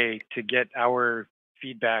way to get our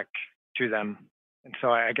feedback to them. And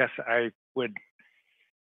so I guess I would,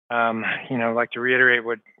 like to reiterate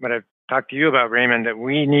what I've talked to you about, Raymond, that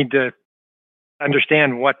we need to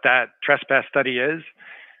understand what that trespass study is,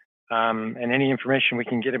 and any information we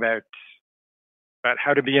can get about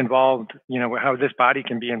how to be involved, how this body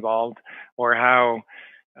can be involved, or how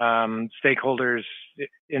stakeholders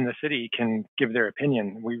in the city can give their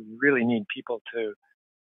opinion. We really need people to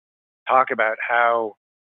talk about how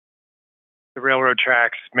the railroad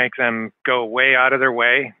tracks make them go way out of their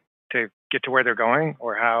way to get to where they're going,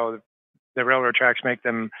 or how the railroad tracks make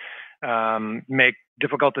them make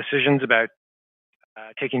difficult decisions about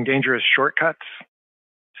taking dangerous shortcuts.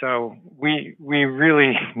 So we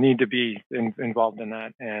really need to be involved in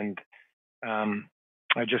that, and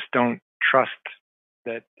I just don't trust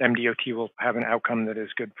that MDOT will have an outcome that is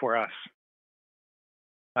good for us.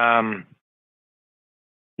 The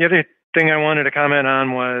other thing I wanted to comment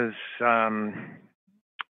on was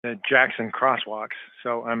the Jackson crosswalks.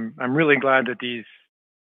 So I'm really glad that these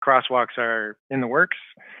crosswalks are in the works.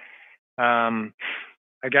 I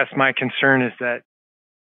guess my concern is that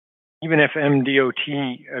even if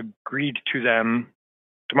MDOT agreed to them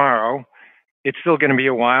tomorrow, it's still going to be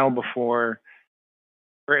a while before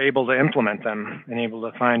we're able to implement them and able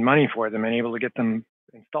to find money for them and able to get them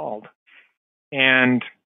installed. And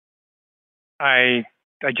I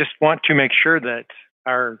just want to make sure that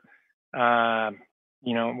our,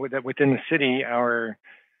 that within the city, our,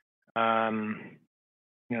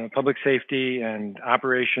 public safety and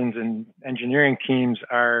operations and engineering teams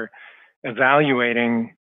are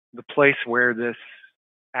evaluating the place where this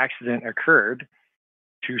accident occurred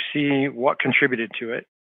to see what contributed to it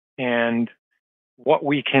and what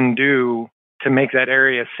we can do to make that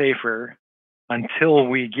area safer until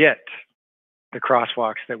we get the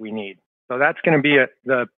crosswalks that we need. So that's going to be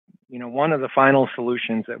one of the final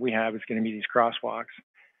solutions that we have is going to be these crosswalks.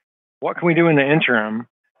 What can we do in the interim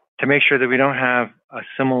to make sure that we don't have a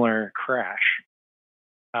similar crash?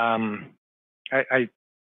 I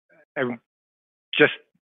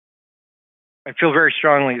feel very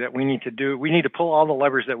strongly that we need to pull all the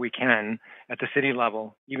levers that we can at the city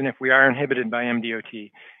level, even if we are inhibited by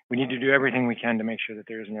MDOT. We need to do everything we can to make sure that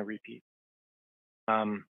there isn't a repeat.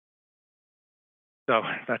 So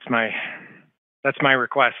that's my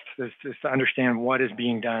request is to understand what is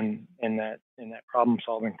being done in that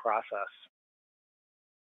problem-solving process.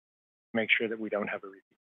 Make sure that we don't have a repeat.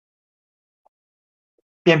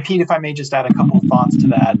 Yeah, and Pete, if I may just add a couple of thoughts to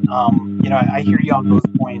that. I hear you on both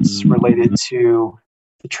points related to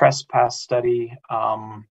the trespass study.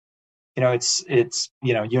 It's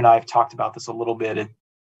you and I have talked about this a little bit.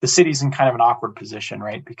 The city's in kind of an awkward position,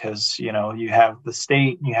 right? Because, you have the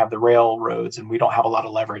state, you have the railroads, and we don't have a lot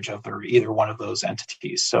of leverage over either one of those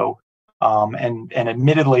entities. So, and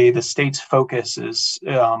admittedly, the state's focus is,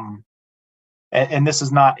 and this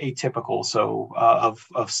is not atypical. So,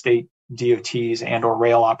 of state DOTs and or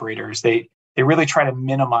rail operators, they really try to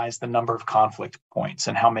minimize the number of conflict points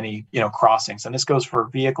and how many, crossings. And this goes for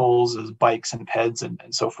vehicles, as bikes and peds and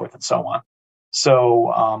so forth and so on.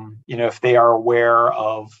 So, if they are aware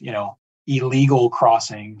of, illegal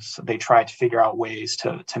crossings, they try to figure out ways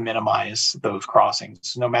to minimize those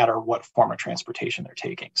crossings, no matter what form of transportation they're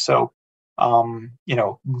taking. So,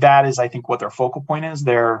 that is, I think, what their focal point is.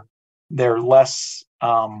 They're less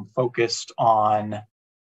focused on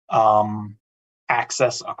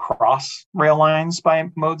access across rail lines by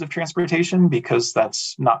modes of transportation, because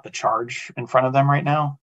that's not the charge in front of them right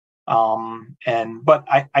now. But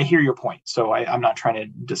I hear your point. So I'm not trying to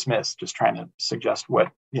dismiss, just trying to suggest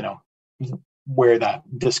where that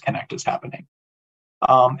disconnect is happening.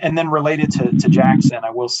 And then related to Jackson, I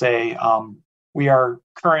will say, we are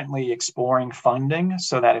currently exploring funding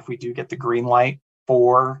so that if we do get the green light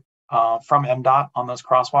from MDOT on those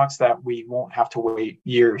crosswalks, that we won't have to wait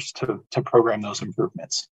years to program those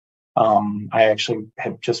improvements. I actually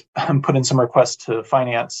have just put in some requests to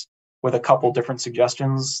finance with a couple different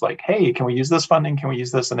suggestions, like, hey, can we use this funding? Can we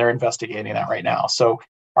use this? And they're investigating that right now. So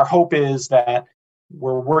our hope is that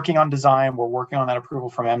we're working on design, we're working on that approval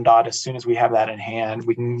from MDOT. As soon as we have that in hand,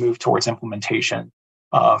 we can move towards implementation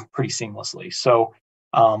pretty seamlessly. So,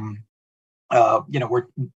 those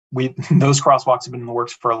crosswalks have been in the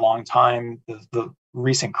works for a long time. The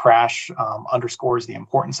recent crash underscores the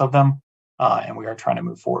importance of them, and we are trying to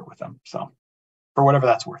move forward with them. So, for whatever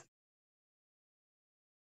that's worth.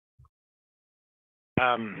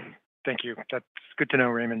 Thank you. That's good to know,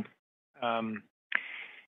 Raymond. Can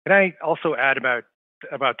I also add about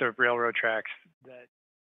the railroad tracks that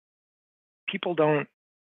people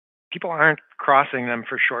aren't crossing them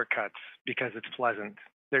for shortcuts because it's pleasant.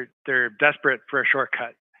 They're desperate for a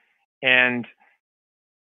shortcut, and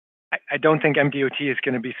I don't think MDOT is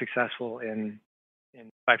going to be successful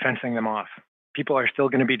by fencing them off. People are still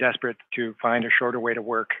going to be desperate to find a shorter way to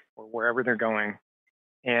work or wherever they're going,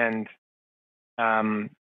 and the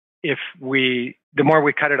more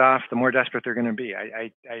we cut it off, the more desperate they're going to be.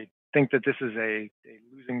 I think that this is a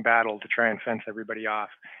losing battle to try and fence everybody off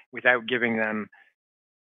without giving them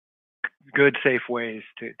good, safe ways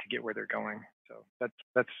to get where they're going. So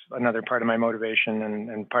that's another part of my motivation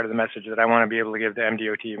and part of the message that I want to be able to give to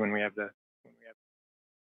MDOT when we have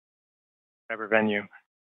whatever venue.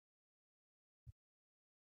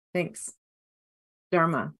 Thanks.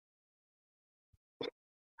 Dharma.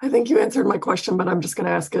 I think you answered my question, but I'm just going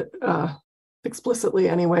to ask it explicitly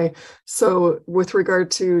anyway. So with regard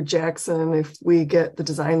to Jackson, if we get the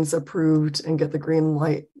designs approved and get the green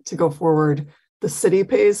light to go forward, the city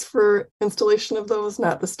pays for installation of those,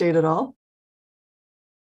 not the state at all?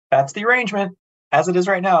 That's the arrangement as it is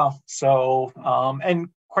right now. So, and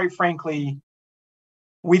quite frankly,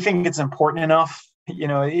 we think it's important enough.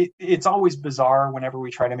 It's always bizarre whenever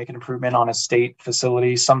we try to make an improvement on a state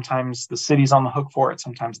facility. Sometimes the city's on the hook for it.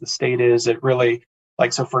 Sometimes the state is. It really,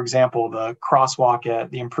 so for example, the crosswalk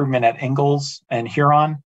the improvement at Ingalls and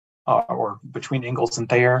Huron, or between Ingalls and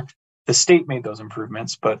Thayer, the state made those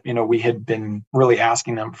improvements, but, we had been really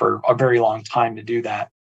asking them for a very long time to do that.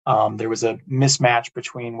 There was a mismatch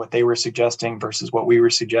between what they were suggesting versus what we were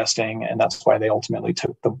suggesting, and that's why they ultimately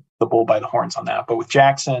took the bull by the horns on that. But with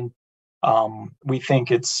Jackson, we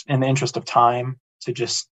think it's in the interest of time to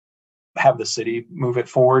just have the city move it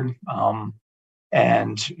forward.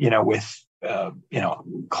 And, with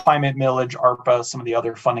climate millage, ARPA, some of the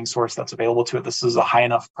other funding source that's available to it. This is a high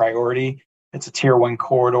enough priority. It's a tier 1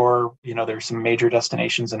 corridor. There's some major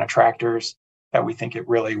destinations and attractors that we think it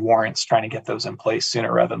really warrants trying to get those in place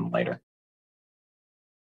sooner rather than later.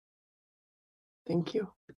 Thank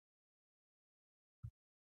you.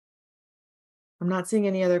 I'm not seeing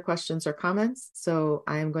any other questions or comments, so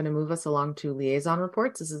I'm going to move us along to liaison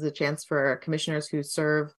reports. This is a chance for commissioners who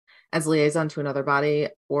serve as liaison to another body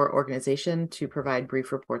or organization to provide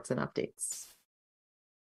brief reports and updates.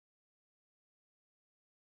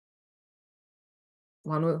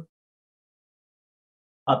 Wanwu.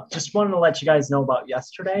 Just wanted to let you guys know about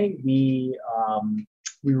yesterday. We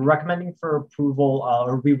were recommending for approval,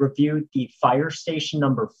 or we reviewed the fire station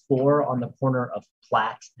number 4 on the corner of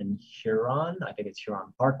Platt and Huron. I think it's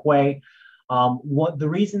Huron Parkway. The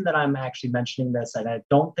reason that I'm actually mentioning this, and I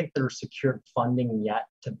don't think there's secured funding yet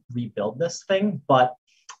to rebuild this thing, but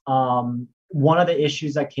one of the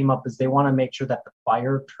issues that came up is they want to make sure that the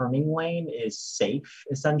fire turning lane is safe,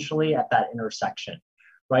 essentially, at that intersection.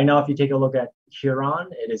 Right now, if you take a look at Huron,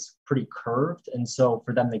 it is pretty curved. And so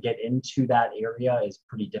for them to get into that area is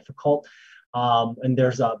pretty difficult. And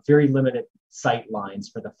there's a very limited sight lines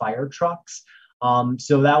for the fire trucks.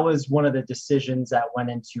 So that was one of the decisions that went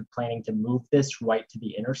into planning to move this right to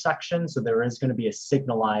the intersection. So there is going to be a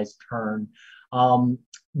signalized turn.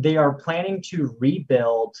 They are planning to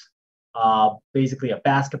rebuild basically a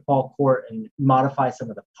basketball court and modify some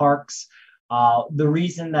of the parks. The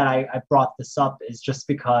reason that I brought this up is just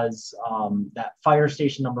because that fire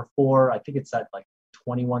station number 4, I think it's at like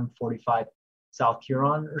 2145 South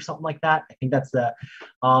Huron or something like that. I think that's the,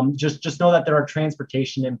 just know that there are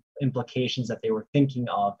transportation implications that they were thinking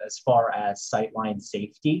of as far as sightline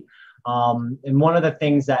safety. And one of the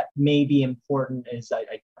things that may be important is,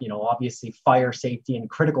 obviously fire safety and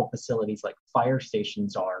critical facilities like fire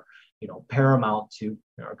stations are, paramount to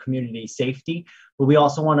our community safety. But we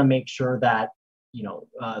also want to make sure that,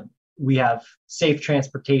 we have safe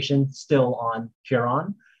transportation still on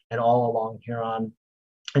Huron and all along Huron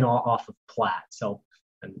and all off of Platt. So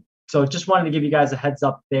just wanted to give you guys a heads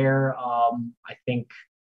up there. I think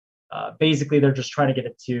basically they're just trying to get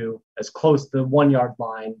it to as close to the 1 yard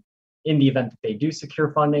line in the event that they do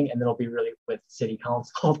secure funding, and then it'll be really with city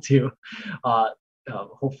council to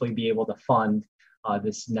hopefully be able to fund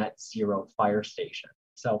this net zero fire station.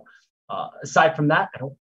 So aside from that,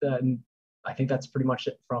 I think that's pretty much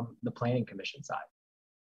it from the planning commission side.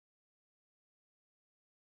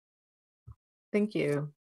 Thank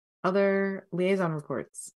you. Other liaison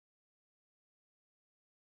reports?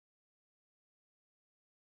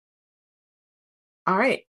 All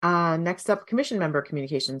right. Next up, commission member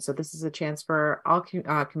communication. So this is a chance for all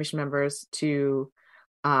commission members to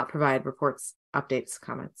provide reports, updates,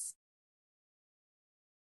 comments.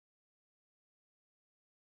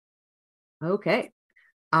 Okay.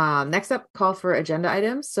 Next up, call for agenda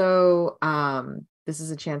items. So this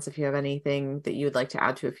is a chance if you have anything that you would like to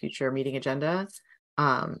add to a future meeting agenda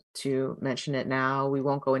to mention it now. We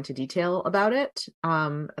won't go into detail about it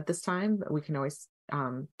at this time, but we can always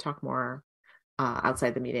talk more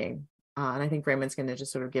outside the meeting. And I think Raymond's going to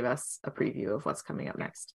just sort of give us a preview of what's coming up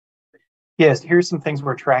next. Yes, here's some things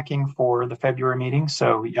we're tracking for the February meeting.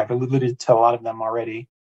 So I've alluded to a lot of them already.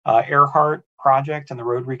 Earhart project and the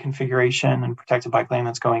road reconfiguration and protected bike lane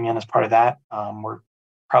that's going in as part of that. We're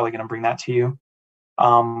probably going to bring that to you.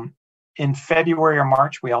 In February or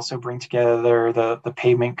March, we also bring together the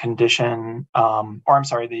pavement condition,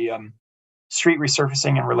 the street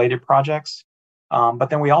resurfacing and related projects. But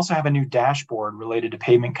then we also have a new dashboard related to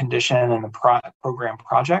pavement condition and the program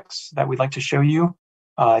projects that we'd like to show you.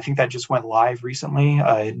 I think that just went live recently.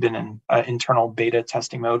 It had been in internal beta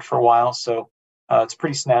testing mode for a while. So it's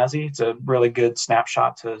pretty snazzy. It's a really good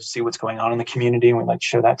snapshot to see what's going on in the community, and we'd like to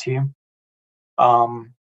show that to you.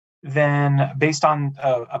 Then based on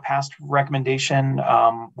a past recommendation,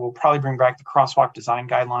 we'll probably bring back the crosswalk design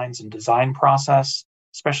guidelines and design process,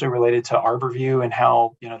 especially related to Arborview and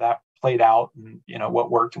how that played out, and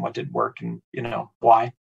what worked and what didn't work, and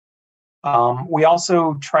why. We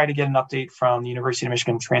also try to get an update from the University of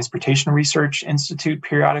Michigan Transportation Research Institute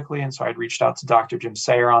periodically, and so I'd reached out to Dr. Jim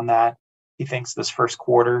Sayer on that. He thinks this first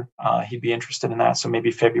quarter he'd be interested in that, so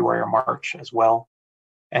maybe February or March as well.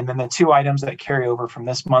 And then the two items that carry over from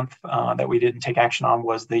this month that we didn't take action on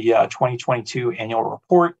was the 2022 annual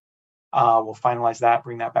report. We'll finalize that,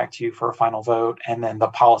 bring that back to you for a final vote, and then the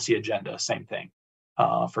policy agenda, same thing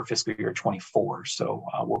for fiscal year 24. So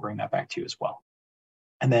we'll bring that back to you as well.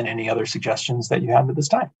 And then any other suggestions that you have at this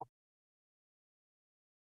time.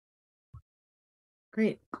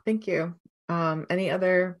 Great, thank you. Any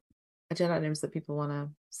other agenda items that people want to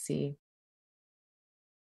see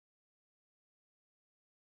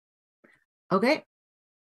Okay.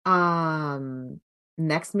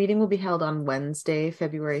 Next meeting will be held on Wednesday,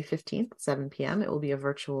 February 15th, 7 p.m. It will be a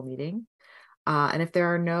virtual meeting. And if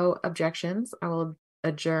there are no objections, I will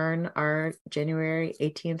adjourn our January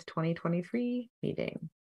 18th, 2023 meeting.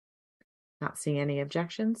 Not seeing any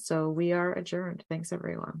objections, so we are adjourned. Thanks,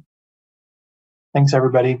 everyone. Thanks,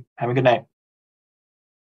 everybody. Have a good night.